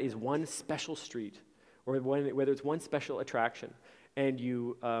 whether that is one special street or whether it's one special attraction, and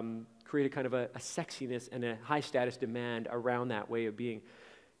you create a kind of a sexiness and a high status demand around that way of being.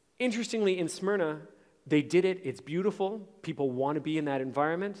 Interestingly, in Smyrna, they did it. It's beautiful. People want to be in that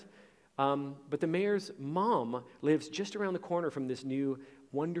environment. But the mayor's mom lives just around the corner from this new,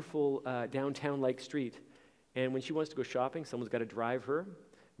 wonderful downtown-like street. And when she wants to go shopping, someone's got to drive her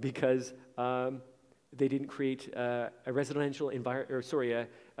because they didn't create a residential environment, or sorry,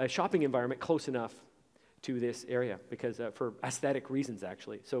 a shopping environment close enough to this area because for aesthetic reasons,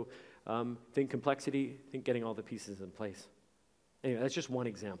 actually. So think complexity, think getting all the pieces in place. Anyway, that's just one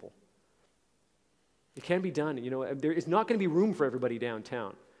example. It can be done. You know, there is not going to be room for everybody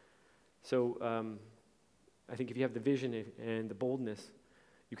downtown. So I think if you have the vision and the boldness,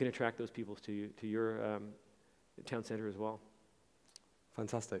 you can attract those people to your town center as well.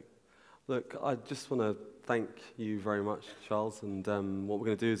 Fantastic. Look, I just want to thank you very much, Charles. And what we're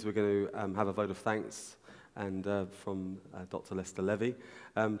going to do is we're going to have a vote of thanks and from Dr. Lester Levy.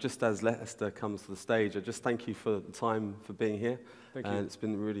 Just as Lester comes to the stage, I just thank you for the time for being here. Thank you. And it's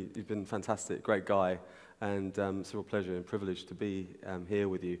been really, you've been fantastic, great guy, and it's a real pleasure and privilege to be here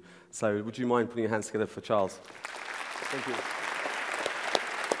with you. So would you mind putting your hands together for Charles? Thank you.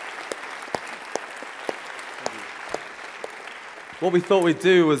 What we thought we'd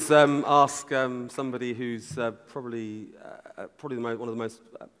do was ask somebody who's probably one of the most,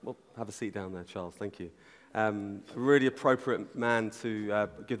 well, have a seat down there, Charles, thank you. A really appropriate man to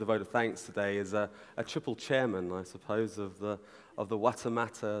give the vote of thanks today is a triple chairman, I suppose, of the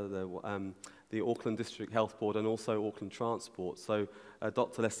Watamata, the Auckland District Health Board, and also Auckland Transport. So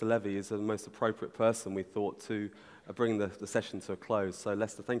Dr. Lester Levy is the most appropriate person, we thought, to bring the session to a close. So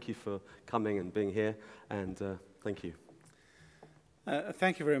Lester, thank you for coming and being here, and thank you.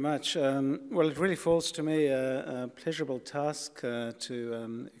 Thank you very much. Well, it really falls to me a pleasurable task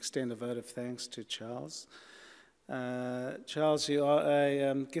to extend a vote of thanks to Charles. Charles, you are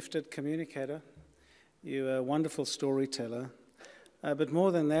a gifted communicator. You're a wonderful storyteller. But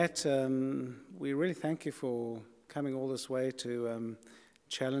more than that, we really thank you for coming all this way to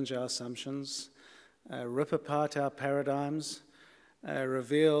challenge our assumptions, rip apart our paradigms,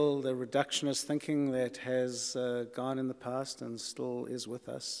 reveal the reductionist thinking that has gone in the past and still is with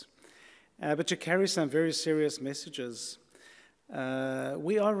us. But you carry some very serious messages.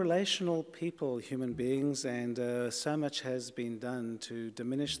 We are relational people, human beings, and so much has been done to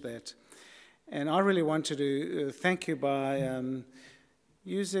diminish that. And I really wanted to thank you by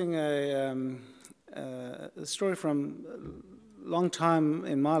using a story from a long time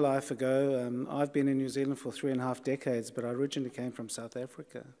in my life ago. I've been in New Zealand for 3.5 decades, but I originally came from South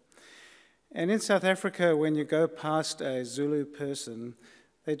Africa. And in South Africa, when you go past a Zulu person,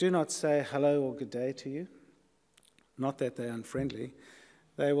 they do not say hello or good day to you. Not that they're unfriendly.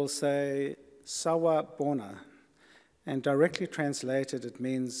 They will say sawa bona, and directly translated it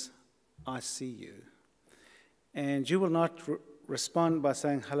means I see you. And you will not respond by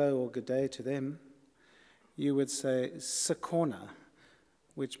saying hello or good day to them. You would say sakona,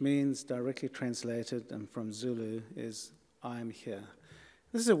 which means directly translated and from Zulu is I am here.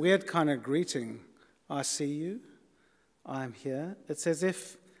 This is a weird kind of greeting. I see you, I am here. It's as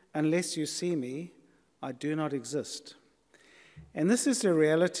if unless you see me, I do not exist. And this is the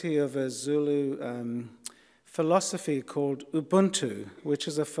reality of a Zulu philosophy called Ubuntu, which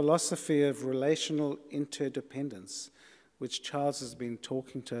is a philosophy of relational interdependence, which Charles has been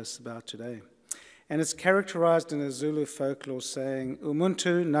talking to us about today. And it's characterized in a Zulu folklore saying,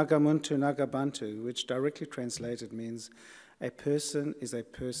 Umuntu nagamuntu nagabantu, which directly translated means a person is a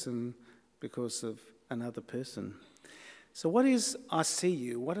person because of another person. So what is I see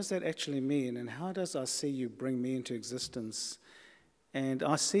you? What does that actually mean? And how does I see you bring me into existence? And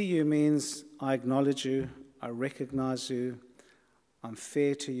I see you means I acknowledge you, I recognize you, I'm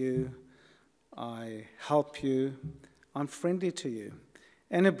fair to you, I help you, I'm friendly to you.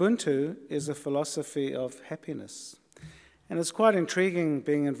 And Ubuntu is a philosophy of happiness. And it's quite intriguing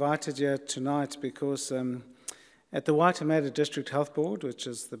being invited here tonight because at the Watamata District Health Board, which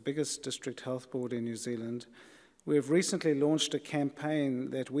is the biggest district health board in New Zealand, we've recently launched a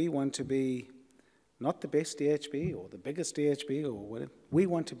campaign that we want to be not the best DHB or the biggest DHB or whatever. We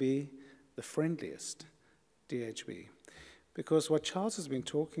want to be the friendliest DHB. Because what Charles has been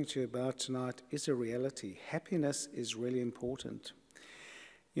talking to you about tonight is a reality. Happiness is really important.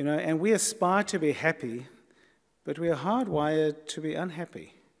 You know, and we aspire to be happy, but we are hardwired to be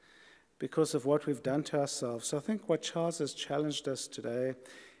unhappy because of what we've done to ourselves. So I think what Charles has challenged us today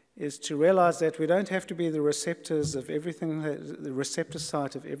is to realize that we don't have to be the receptors of everything, the receptor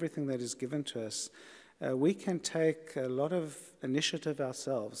site of everything that is given to us. We can take a lot of initiative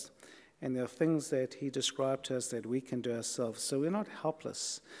ourselves, and there are things that he described to us that we can do ourselves. So we're not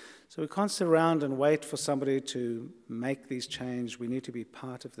helpless. So we can't sit around and wait for somebody to make these change. We need to be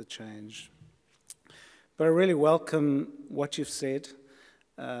part of the change. But I really welcome what you've said.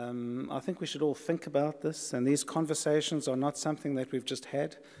 I think we should all think about this, and these conversations are not something that we've just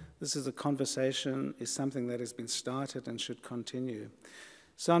had. This is a conversation, is something that has been started and should continue.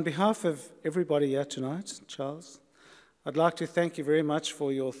 So on behalf of everybody here tonight, Charles, I'd like to thank you very much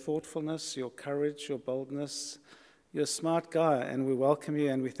for your thoughtfulness, your courage, your boldness. You're a smart guy, and we welcome you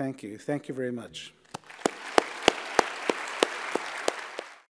and we thank you. Thank you very much.